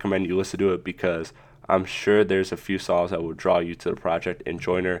 I recommend you listen to it because I'm sure there's a few songs that will draw you to the project, and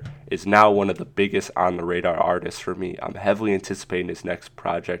Joyner is now one of the biggest on-the-radar artists for me. I'm heavily anticipating his next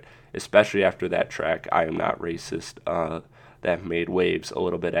project, especially after that track, I Am Not Racist, that made waves a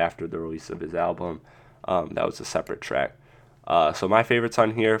little bit after the release of his album. That was a separate track. So my favorites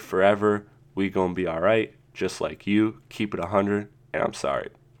on here, Forever, We Gonna Be Alright, Just Like You, Keep It 100, and I'm Sorry.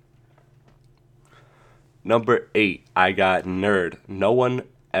 Number 8, I got Nerd, No One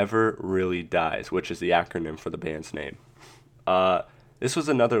Ever Really Dies, which is the acronym for the band's name. This was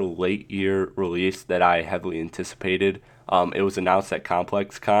another late year release that I heavily anticipated. It was announced at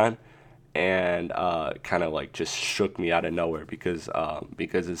Complex Con, and kind of like just shook me out of nowhere because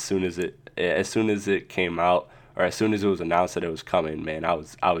as soon as it came out, or as soon as it was announced that it was coming, man, I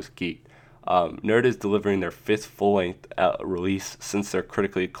was geeked. Nerd is delivering their 5th full-length release since their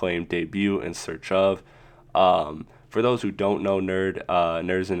critically acclaimed debut, In Search Of. For those who don't know Nerd,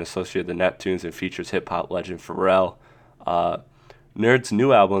 Nerd is an associate of the Neptunes and features hip-hop legend Pharrell. Nerd's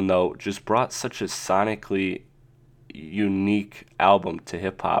new album, though, just brought such a sonically unique album to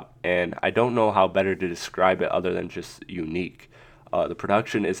hip-hop, and I don't know how better to describe it other than just unique. The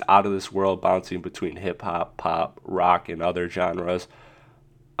production is out of this world, bouncing between hip-hop, pop, rock, and other genres.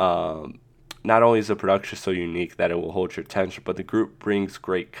 Not only is the production so unique that it will hold your attention, but the group brings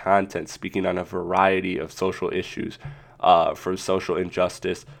great content, speaking on a variety of social issues, from social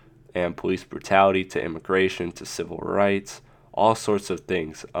injustice and police brutality to immigration to civil rights, all sorts of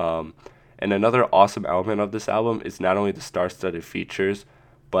things. And another awesome element of this album is not only the star-studded features,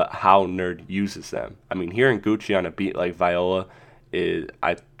 but how Nerd uses them. I mean, hearing Gucci on a beat like Viola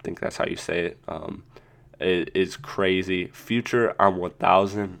I think that's how you say it, is crazy. Future on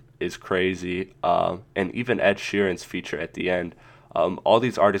 1000 is crazy. And even Ed Sheeran's feature at the end. All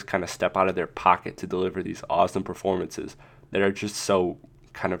these artists kind of step out of their pocket to deliver these awesome performances that are just so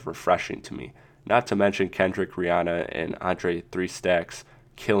kind of refreshing to me. Not to mention Kendrick, Rihanna, and Andre 3 Stacks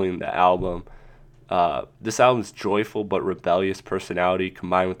killing the album. This album's joyful but rebellious personality,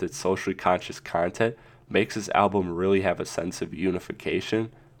 combined with its socially conscious content, makes this album really have a sense of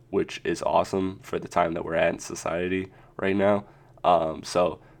unification, which is awesome for the time that we're at in society right now.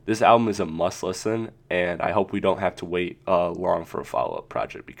 So this album is a must listen, and I hope we don't have to wait long for a follow-up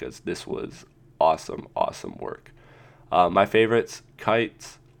project, because this was awesome work. My favorites: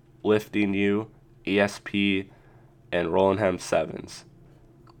 Kites, Lifting You, ESP, and Rollin' Hem Sevens.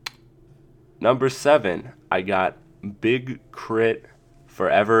 Number 7, I got Big Crit,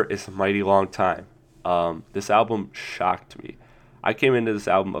 Forever Is a Mighty Long Time. This album shocked me. I came into this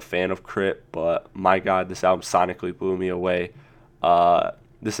album a fan of Crit, but my God, this album sonically blew me away.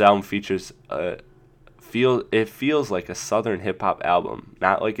 This album features it feels like a southern hip hop album,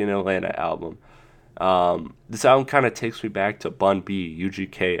 not like an Atlanta album. This album kind of takes me back to Bun B,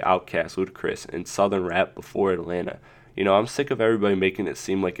 UGK, Outkast, Ludacris, and southern rap before Atlanta. You know, I'm sick of everybody making it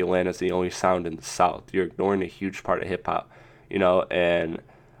seem like Atlanta's the only sound in the South. You're ignoring a huge part of hip hop, you know, and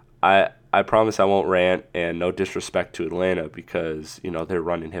I promise I won't rant, and no disrespect to Atlanta, because, you know, they're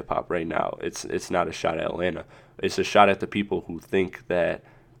running hip hop right now. It's not a shot at Atlanta. It's a shot at the people who think that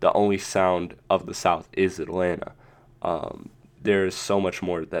the only sound of the South is Atlanta. There's so much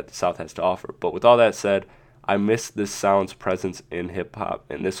more that the South has to offer. But with all that said, I miss this sound's presence in hip hop,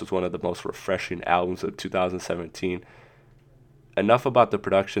 and this was one of the most refreshing albums of 2017. Enough about the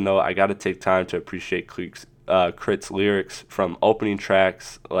production, though. I got to take time to appreciate Crit's lyrics from opening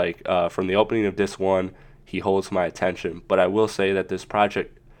tracks, like from the opening of Disc 1. He holds my attention, but I will say that this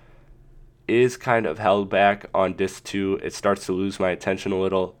project is kind of held back on Disc 2. It starts to lose my attention a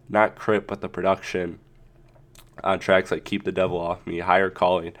little. Not Crit, but the production on tracks like Keep the Devil Off Me, Higher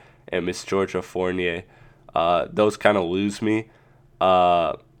Calling, and Miss Georgia Fournier. Those kind of lose me.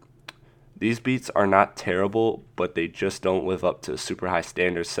 These beats are not terrible, but they just don't live up to the super high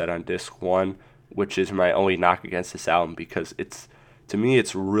standards set on Disc 1, which is my only knock against this album, because to me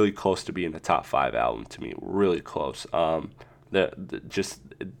it's really close to being a top 5 album. To me, really close.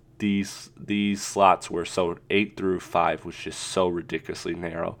 These slots were so 8 through 5 was just so ridiculously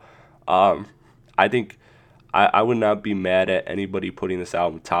narrow. I think I would not be mad at anybody putting this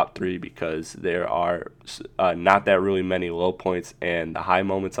album top 3, because there are not that really many low points, and the high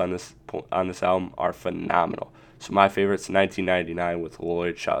moments on this album are phenomenal. So my favorite's 1999 with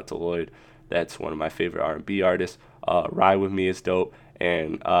Lloyd. Shout out to Lloyd. That's one of my favorite R&B artists. Ride With Me is dope,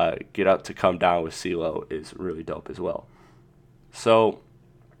 and Get Up to Come Down with CeeLo is really dope as well. So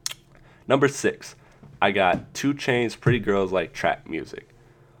number 6, I got 2 Chainz, Pretty Girls Like Trap Music.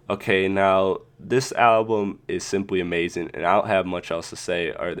 Okay, now this album is simply amazing, and I don't have much else to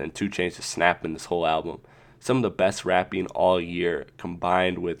say other than 2 Chainz just snapping this whole album. some of the best rapping all year,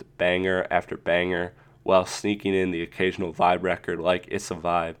 combined with banger after banger, while sneaking in the occasional vibe record like It's a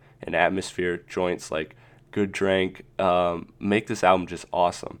Vibe and atmosphere joints like Good Drank, make this album just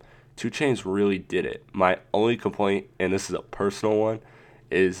awesome. 2 Chainz really did it. My only complaint, and this is a personal one,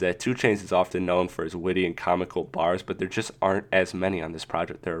 is that 2 Chainz is often known for his witty and comical bars, but there just aren't as many on this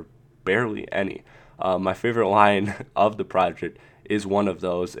project. There are barely any. My favorite line of the project is one of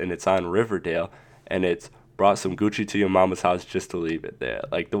those, and it's on Riverdale, and it's brought some Gucci to your mama's house just to leave it there.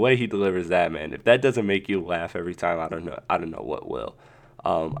 Like, the way he delivers that, man, if that doesn't make you laugh every time, I don't know what will.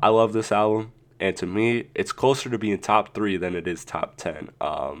 I love this album, and to me, it's closer to being top 3 than it is top 10.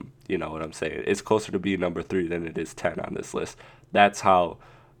 You know what I'm saying? It's closer to being number 3 than it is 10 on this list. That's how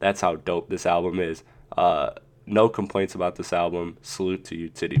dope this album is. No complaints about this album. Salute to you,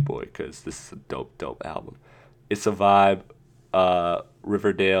 Titty Boy, because this is a dope album. It's a Vibe.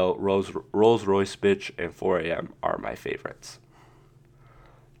 Riverdale, Rolls Royce Bitch, and 4 a.m. are my favorites.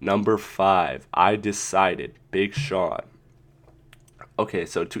 Number 5, I Decided, Big Sean. Okay,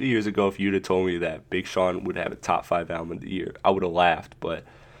 so 2 years ago, if you'd have told me that Big Sean would have a top 5 album of the year, I would have laughed, but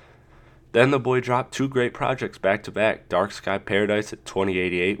then the boy dropped 2 great projects back to back. Dark Sky Paradise at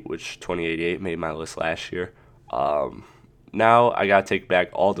 2088, which 2088 made my list last year. Now I gotta take back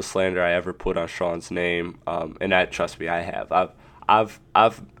all the slander I ever put on Sean's name, and that, trust me, I have.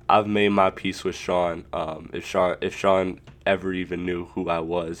 I've made my peace with Sean. If Sean ever even knew who I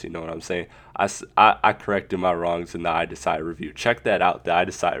was, you know what I'm saying? I corrected my wrongs in the I Decide review. Check that out. The I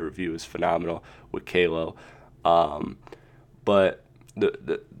Decide review is phenomenal with Kalo. But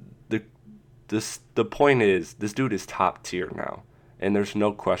the point is, this dude is top tier now, and there's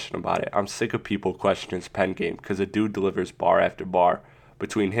no question about it. I'm sick of people questioning his pen game because the dude delivers bar after bar.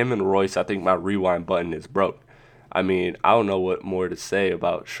 Between him and Royce, I think my rewind button is broke. I mean, I don't know what more to say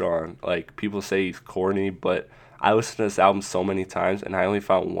about Sean. Like, people say he's corny, but I listened to this album so many times, and I only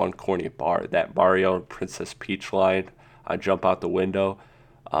found one corny bar. That Barrio Princess Peach line, I jump out the window.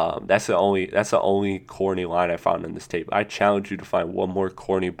 That's the only corny line I found in this tape. I challenge you to find one more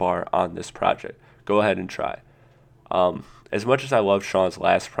corny bar on this project. Go ahead and try. As much as I love Sean's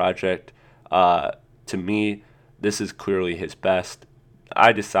last project, to me, this is clearly his best.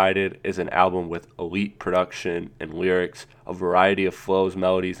 I Decided is an album with elite production and lyrics, a variety of flows,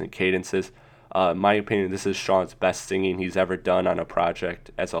 melodies, and cadences. In my opinion, this is Sean's best singing he's ever done on a project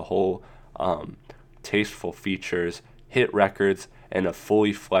as a whole. Tasteful features, hit records, and a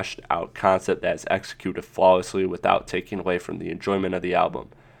fully fleshed out concept that is executed flawlessly without taking away from the enjoyment of the album.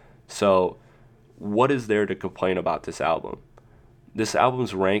 So, what is there to complain about this album? This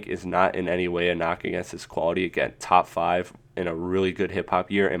album's rank is not in any way a knock against its quality. Again, top 5 in a really good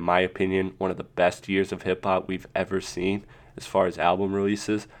hip-hop year. In my opinion, one of the best years of hip-hop we've ever seen as far as album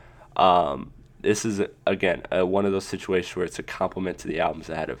releases. This is, again, one of those situations where it's a compliment to the albums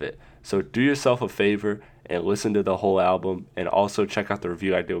ahead of it. So do yourself a favor and listen to the whole album, and also check out the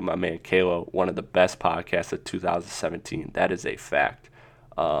review I did with my man Kalo, one of the best podcasts of 2017. That is a fact.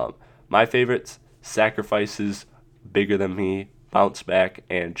 My favorites: Sacrifices, Bigger Than Me, Bounce Back,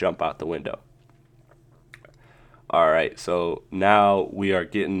 and Jump Out the Window. All right, so now we are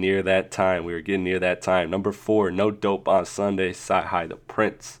getting near that time. Number 4, No Dope on Sunday, Sci-Hi the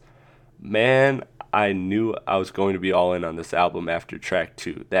Prince. Man, I knew I was going to be all in on this album after track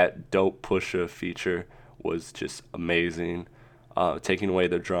 2. That Dope Pusha feature was just amazing. Taking away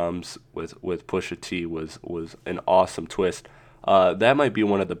the drums with Pusha T was an awesome twist. That might be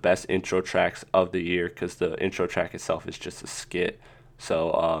one of the best intro tracks of the year because the intro track itself is just a skit.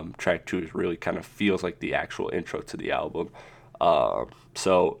 So track 2 is really kind of feels like the actual intro to the album.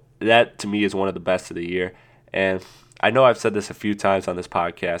 So that to me is one of the best of the year. And I know I've said this a few times on this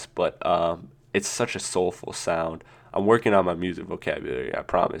podcast, but it's such a soulful sound. I'm working on my music vocabulary, I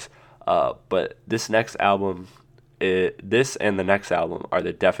promise. But this next album, this and the next album are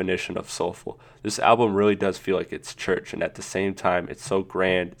the definition of soulful. This album really does feel like it's church, and at the same time, it's so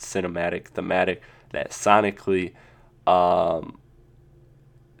grand, cinematic, thematic, that sonically,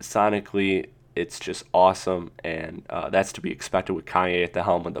 it's just awesome, and that's to be expected with Kanye at the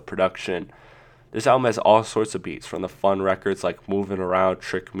helm of the production. This album has all sorts of beats, from the fun records like Moving Around,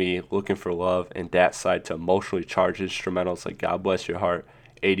 Trick Me, Looking for Love, and Dat Side, to emotionally charged instrumentals like God Bless Your Heart,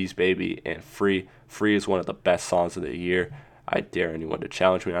 80s Baby, and Free. Free is one of the best songs of the year. I dare anyone to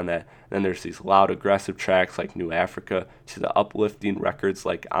challenge me on that. And then there's these loud, aggressive tracks like New Africa, to the uplifting records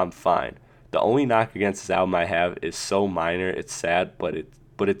like I'm Fine. The only knock against this album I have is so minor, it's sad, but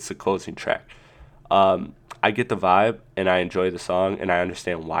it's the closing track. I get the vibe, and I enjoy the song, and I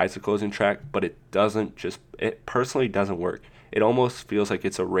understand why it's a closing track, but it personally doesn't work. It almost feels like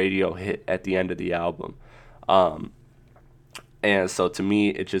it's a radio hit at the end of the album. And so to me,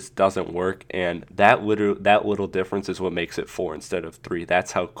 it just doesn't work. And that little difference is what makes it 4 instead of 3.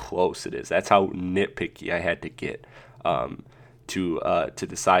 That's how close it is. That's how nitpicky I had to get to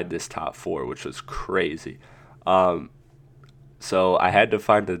decide this top 4, which was crazy. So I had to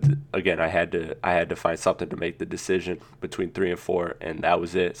find I had to find something to make the decision between 3 and 4, and that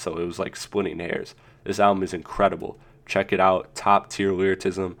was it. So it was like splitting hairs. This album is incredible. Check it out. Top tier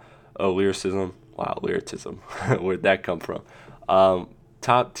lyricism. Wow, lyricism. Where'd that come from?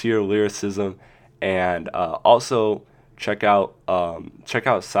 Top tier lyricism, and also check out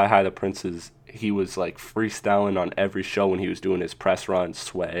Sci-Hi the Prince's. He was like freestyling on every show when he was doing his press run.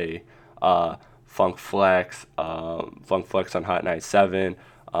 Sway, Funk Flex on Hot 97.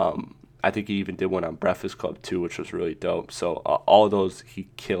 I think he even did one on Breakfast Club too, which was really dope. So all of those, he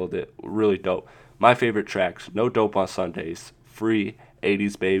killed it. Really dope. My favorite tracks: No Dope on Sundays, Free,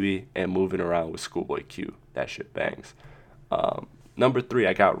 80s Baby, and Moving Around with Schoolboy Q. That shit bangs. Number 3,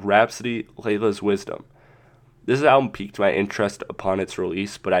 I got Rhapsody, Layla's Wisdom. This album piqued my interest upon its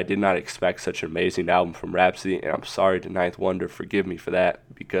release, but I did not expect such an amazing album from Rhapsody, and I'm sorry to Ninth Wonder, forgive me for that,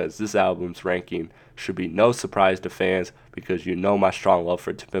 because this album's ranking should be no surprise to fans, because you know my strong love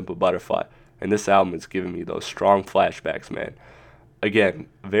for To Pimp a Butterfly, and this album is giving me those strong flashbacks, man. Again,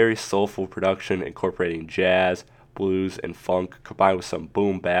 very soulful production incorporating jazz, blues, and funk, combined with some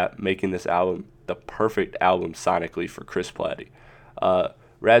boom bap, making this album the perfect album sonically for Chris Platty.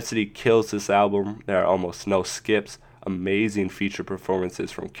 Rhapsody kills this album. There are almost no skips. Amazing feature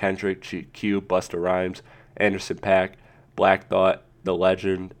performances from Kendrick, GQ, Busta Rhymes, Anderson .Paak, Black Thought, The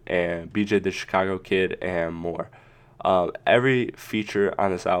Legend, and BJ the Chicago Kid, and more. Every feature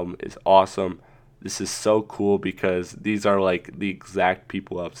on this album is awesome. This is so cool because these are like the exact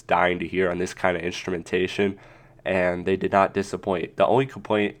people I was dying to hear on this kind of instrumentation, and they did not disappoint. The only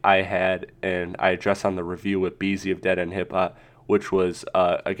complaint I had, and I addressed on the review with Beezy of Dead End Hip Hop, which was,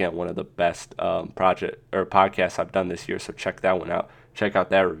 again, one of the best podcasts I've done this year, so check that one out. Check out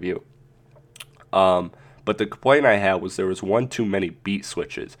that review. But the complaint I had was there was one too many beat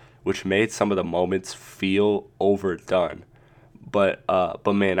switches, which made some of the moments feel overdone. But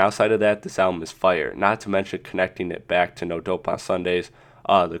man, outside of that, this album is fire. Not to mention connecting it back to No Dope on Sundays.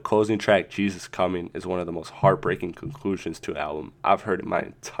 The closing track, Jesus Coming, is one of the most heartbreaking conclusions to an album I've heard in my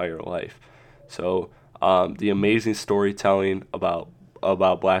entire life. So the amazing storytelling about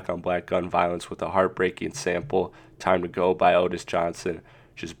black on black gun violence with a heartbreaking sample, Time to Go by Otis Johnson,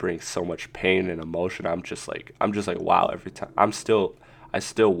 just brings so much pain and emotion. I'm just like wow every time. I still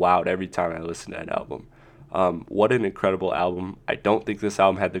wowed every time I listen to that album. What an incredible album. I don't think this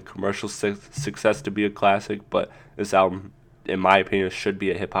album had the commercial success to be a classic, but this album, in my opinion, should be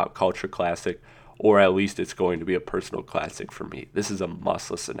a hip-hop culture classic, or at least it's going to be a personal classic for me. This is a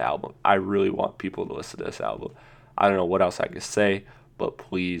must-listen album. I really want people to listen to this album. I don't know what else I could say, but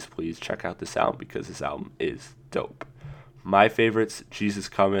please check out this album because this album is dope. My favorites: Jesus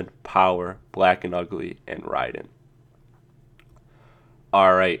Coming, Power, Black and Ugly, and Ridin'.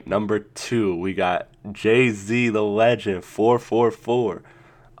 All right, number 2, we got Jay-Z, The Legend, 444.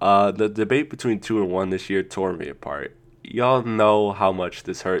 The debate between 2 and 1 this year tore me apart. Y'all know how much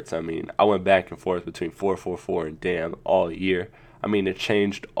this hurts. I mean, I went back and forth between 444 and Damn all year. I mean, it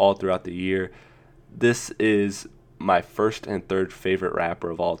changed all throughout the year. This is my first and third favorite rapper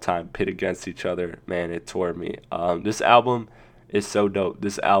of all time pit against each other. Man, it tore me. This album is so dope.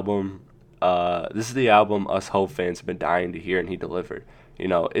 This is the album us Hov fans have been dying to hear, and he delivered. You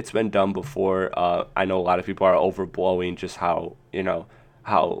know, it's been done before. I know a lot of people are overblowing just how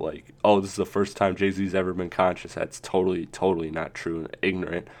like, oh, this is the first time Jay-Z's ever been conscious. That's totally not true and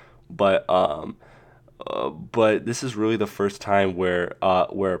ignorant. But this is really the first time where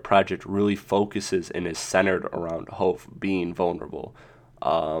a project really focuses and is centered around Hov being vulnerable.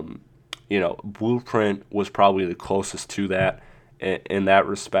 Blueprint was probably the closest to that in that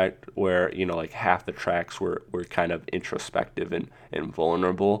respect, where, like half the tracks were kind of introspective and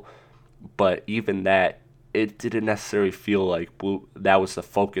vulnerable. But even that, it didn't necessarily feel like that was the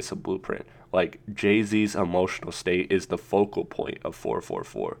focus of Blueprint. Like, Jay-Z's emotional state is the focal point of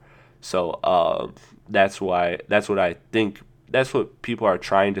 444. So that's what I think. That's what people are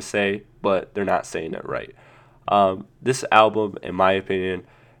trying to say, but they're not saying it right. This album, in my opinion,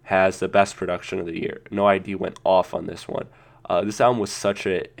 has the best production of the year. No ID went off on this one. This album was such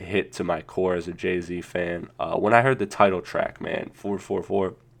a hit to my core as a Jay-Z fan. When I heard the title track, man,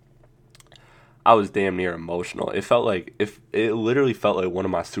 444, I was damn near emotional. It literally felt like one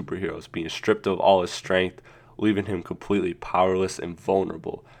of my superheroes being stripped of all his strength, leaving him completely powerless and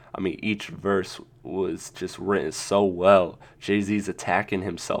vulnerable. I mean, each verse was just written so well. Jay-Z's attacking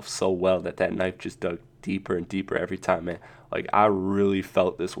himself so well that knife just dug deeper and deeper every time, man. Like, I really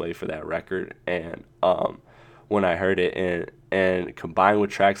felt this way for that record, and when I heard it, and combined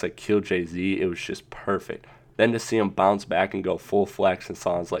with tracks like Kill Jay-Z, it was just perfect. Then to see him bounce back and go full flex in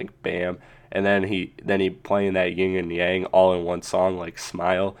songs like Bam, and then he playing that yin and yang all in one song like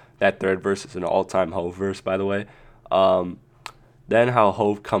Smile. That third verse is an all-time Hove verse, by the way. Then how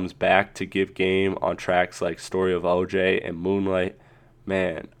Hove comes back to give game on tracks like Story of OJ and Moonlight.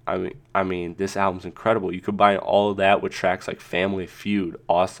 Man, I mean, this album's incredible. You combine all of that with tracks like Family Feud,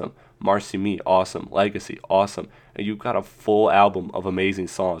 awesome. Marcy Me, awesome. Legacy, awesome. And you've got a full album of amazing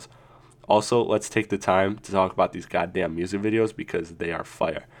songs. Also, let's take the time to talk about these goddamn music videos because they are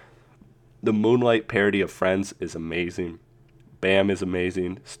fire. The Moonlight parody of Friends is amazing. Bam is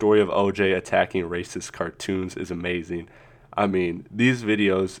amazing. Story of OJ attacking racist cartoons is amazing. I mean, these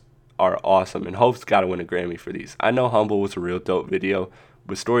videos are awesome, and Hope's got to win a Grammy for these. I know Humble was a real dope video,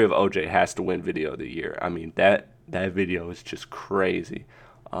 but Story of OJ has to win Video of the Year. I mean, that video is just crazy.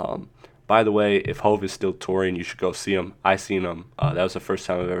 By the way, if Hove is still touring, you should go see him. I seen him. That was the first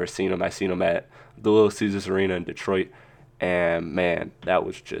time I've ever seen him. I seen him at the Little Caesars Arena in Detroit, and man, that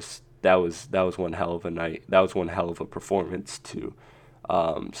was one hell of a night. That was one hell of a performance too.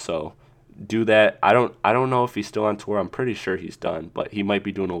 So do that. I don't know if he's still on tour. I'm pretty sure he's done, but he might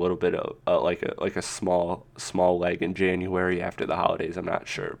be doing a little bit of like a small leg in January after the holidays. I'm not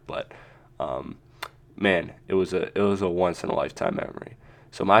sure, but man, it was a once in a lifetime memory.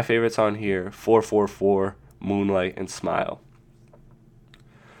 So my favorites on here: 444, Moonlight, and Smile.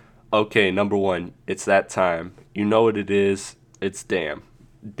 Okay, number one, it's that time. You know what it is. It's Damn.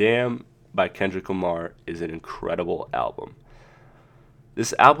 Damn by Kendrick Lamar is an incredible album.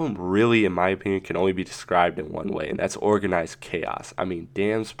 This album really, in my opinion, can only be described in one way, and that's organized chaos. I mean,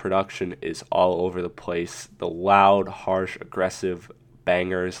 Damn's production is all over the place. The loud, harsh, aggressive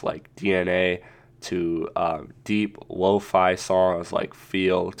bangers like DNA, to deep, lo-fi songs like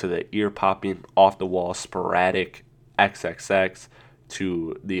Feel, to the ear-popping, off-the-wall, sporadic XXX,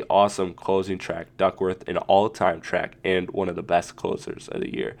 to the awesome closing track, Duckworth, an all-time track and one of the best closers of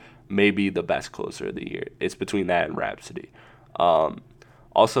the year. Maybe the best closer of the year. It's between that and Rhapsody.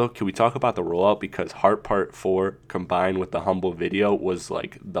 Also, can we talk about the rollout? Because Heart Part 4 combined with the Humble video was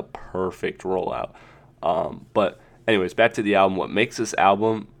like the perfect rollout. But anyways, back to the album. What makes this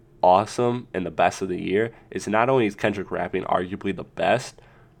album awesome and the best of the year is not only is Kendrick rapping arguably the best,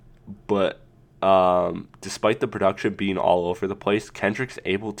 but despite the production being all over the place, Kendrick's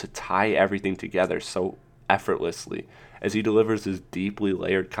able to tie everything together so effortlessly as he delivers this deeply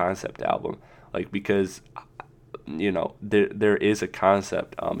layered concept album. Like, because you know, there is a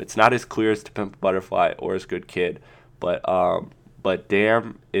concept. It's not as clear as To Pimp a Butterfly or as Good Kid, but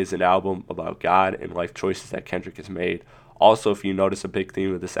Damn is an album about God and life choices that Kendrick has made. Also, if you notice, a big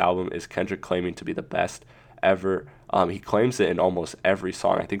theme of this album is Kendrick claiming to be the best ever. He claims it in almost every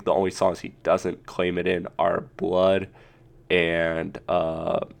song. I think the only songs he doesn't claim it in are Blood and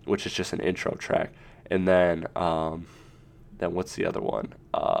which is just an intro track, and then what's the other one?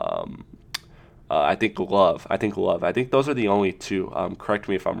 I think Love. I think those are the only two. Correct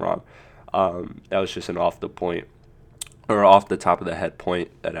me if I'm wrong. That was just an off the top of the head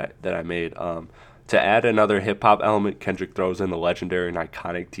point that I made. To add another hip hop element, Kendrick throws in the legendary and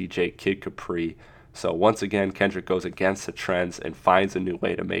iconic DJ Kid Capri. So once again, Kendrick goes against the trends and finds a new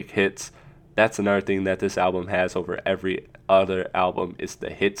way to make hits. That's another thing that this album has over every other album, is the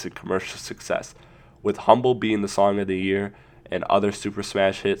hits and commercial success. With Humble being the song of the year and other super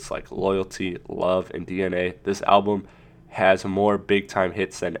smash hits like Loyalty, Love, and DNA, this album has more big-time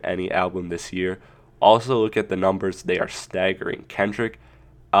hits than any album this year. Also, look at the numbers. They are staggering. Kendrick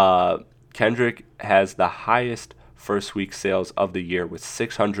has the highest first week sales of the year with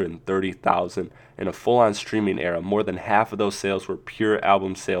 630,000 in a full-on streaming era. More than half of those sales were pure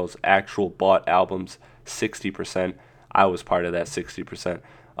album sales, actual bought albums, 60%. I was part of that 60%,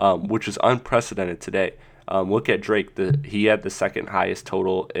 which is unprecedented today. Look at Drake. He had the second highest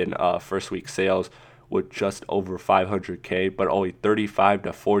total in first week sales with just over 500K, but only 35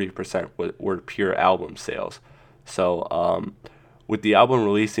 to 40% were pure album sales. So with the album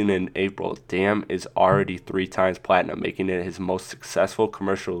releasing in April, Damn is already 3 times platinum, making it his most successful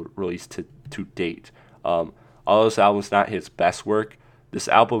commercial release to date. Although this album's not his best work, this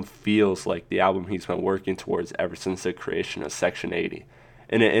album feels like the album he's been working towards ever since the creation of Section 80.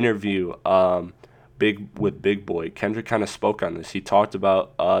 In an interview with Big Boy, Kendrick kind of spoke on this. He talked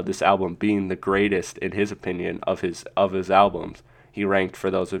about this album being the greatest, in his opinion, of his albums. He ranked,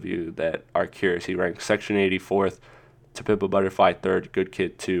 for those of you that are curious, he ranked Section 80 4th, To Pimp a Butterfly 3rd, Good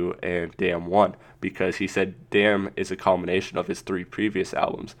Kid 2, and Damn 1, because he said Damn is a culmination of his 3 previous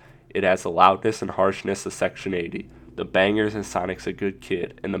albums. It has the loudness and harshness of Section 80, the bangers and Sonic's a Good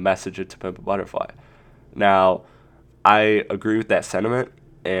Kid, and the message of To Pimp a Butterfly. Now, I agree with that sentiment,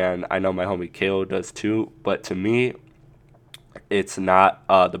 and I know my homie Kalo does too, but to me, it's not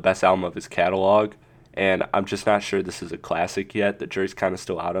the best album of his catalog, and I'm just not sure this is a classic yet. The jury's kind of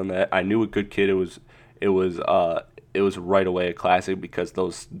still out on that. I knew A Good Kid, it was right away a classic because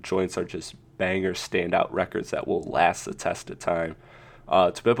those joints are just banger standout records that will last the test of time.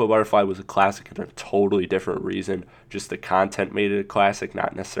 To Pimp a Butterfly was a classic for a totally different reason. Just the content made it a classic,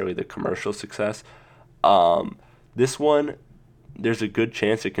 not necessarily the commercial success. This one, there's a good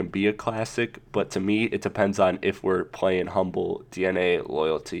chance it can be a classic, but to me, it depends on if we're playing Humble, DNA,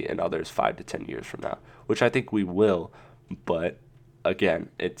 Loyalty, and others 5 to 10 years from now, which I think we will. But again,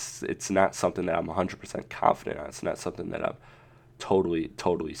 it's not something that I'm 100% confident on. It's not something that I'm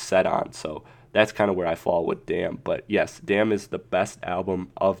totally set on. So that's kind of where I fall with Damn. But yes, Damn is the best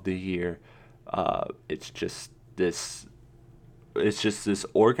album of the year. It's just this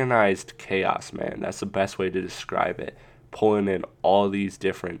organized chaos, man. That's the best way to describe it. Pulling in all these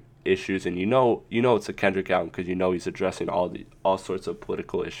different issues, and you know it's a Kendrick album because he's addressing all sorts of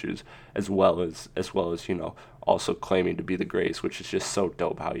political issues as well as also claiming to be the greatest, which is just so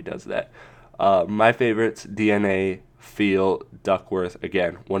dope how he does that. My favorites: DNA, Feel, Duckworth.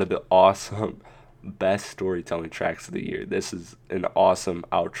 Again, one of the awesome, best storytelling tracks of the year. This is an awesome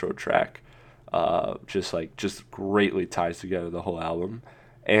outro track. Just greatly ties together the whole album,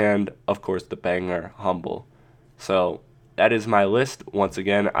 and of course the banger Humble. So that is my list. Once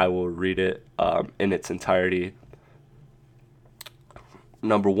again, I will read it in its entirety.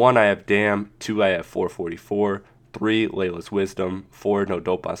 Number 1, I have Damn. 2, I have 444. 3, Layla's Wisdom. 4, No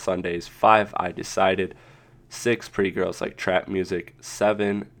Dope on Sundays. 5, I Decided. 6, Pretty Girls Like Trap Music.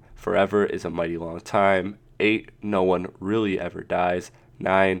 7, Forever Is a Mighty Long Time. 8, No One Really Ever Dies.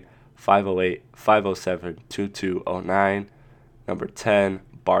 9, 508, 507, 2209. Number 10,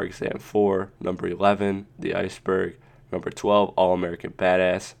 Bar Exam 4. Number 11, The Iceberg. Number 12, All American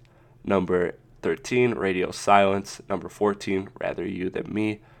Badass. Number 13, Radio Silence. Number 14, Rather You Than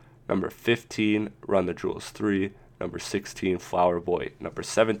Me. Number 15, Run the Jewels 3. Number 16, Flower Boy. Number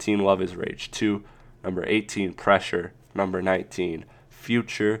 17, Love is Rage 2. Number 18, Pressure. Number 19,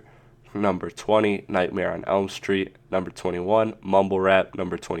 Future. Number 20, Nightmare on Elm Street. Number 21, Mumble Rap.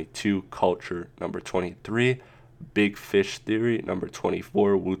 Number 22, Culture. Number 23, Big Fish Theory. Number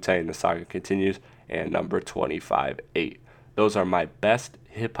 24, Wu-Tang The Saga Continues. And number 25, 8. Those are my best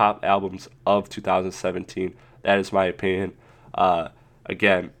hip-hop albums of 2017. That is my opinion.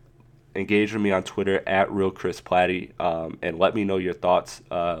 Again, engage with me on Twitter at RealChrisPlatty, and let me know your thoughts.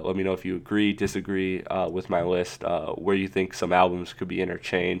 Let me know if you agree, disagree with my list, where you think some albums could be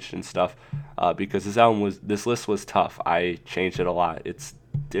interchanged and stuff. Because this list was tough. I changed it a lot. It's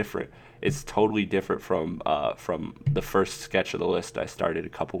different. It's totally different from the first sketch of the list I started a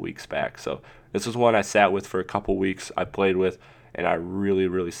couple weeks back. So this was one I sat with for a couple weeks. I played with, and I really,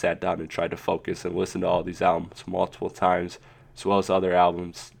 really sat down and tried to focus and listen to all these albums multiple times, as well as other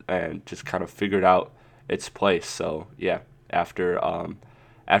albums, and just kind of figured out its place. So yeah, after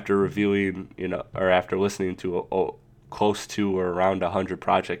reviewing, or after listening to close to or around 100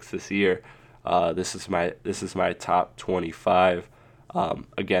 projects this year, this is my top 25.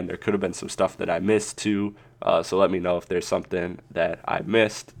 Again, there could have been some stuff that I missed too. So let me know if there's something that I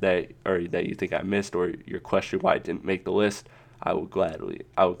missed that you think I missed, or your question why I didn't make the list. I will gladly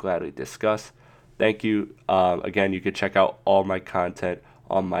discuss. Thank you. Again, you can check out all my content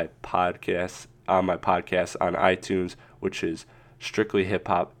on my podcast on iTunes, which is Strictly Hip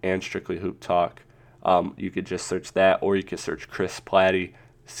Hop and Strictly Hoop Talk. You could just search that, or you could search Chris Platty,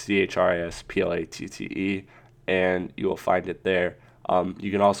 ChrisPlatte, and you will find it there.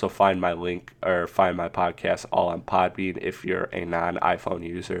 You can also find my link or find my podcast all on Podbean if you're a non-iPhone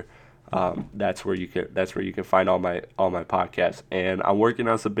user. That's where you can find all my podcasts, and I'm working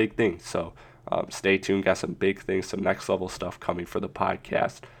on some big things. So stay tuned. Got some big things, some next level stuff coming for the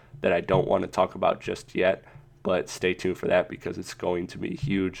podcast that I don't want to talk about just yet, but stay tuned for that because it's going to be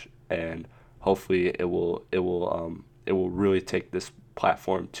huge, and hopefully it will really take this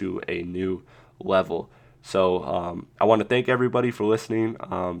platform to a new level. So I want to thank everybody for listening.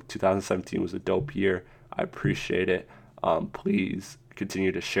 2017 was a dope year. I appreciate it. Please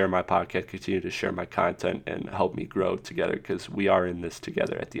continue to share my podcast, continue to share my content, and help me grow together because we are in this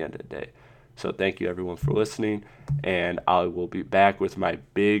together at the end of the day. So thank you everyone for listening, and I will be back with my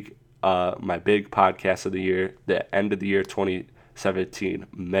big podcast of the year, the end of the year 2017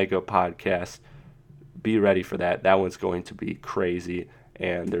 mega podcast. Be ready for that. That one's going to be crazy.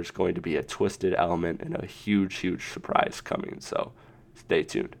 And there's going to be a twisted element and a huge, huge surprise coming. So stay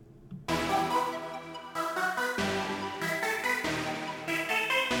tuned.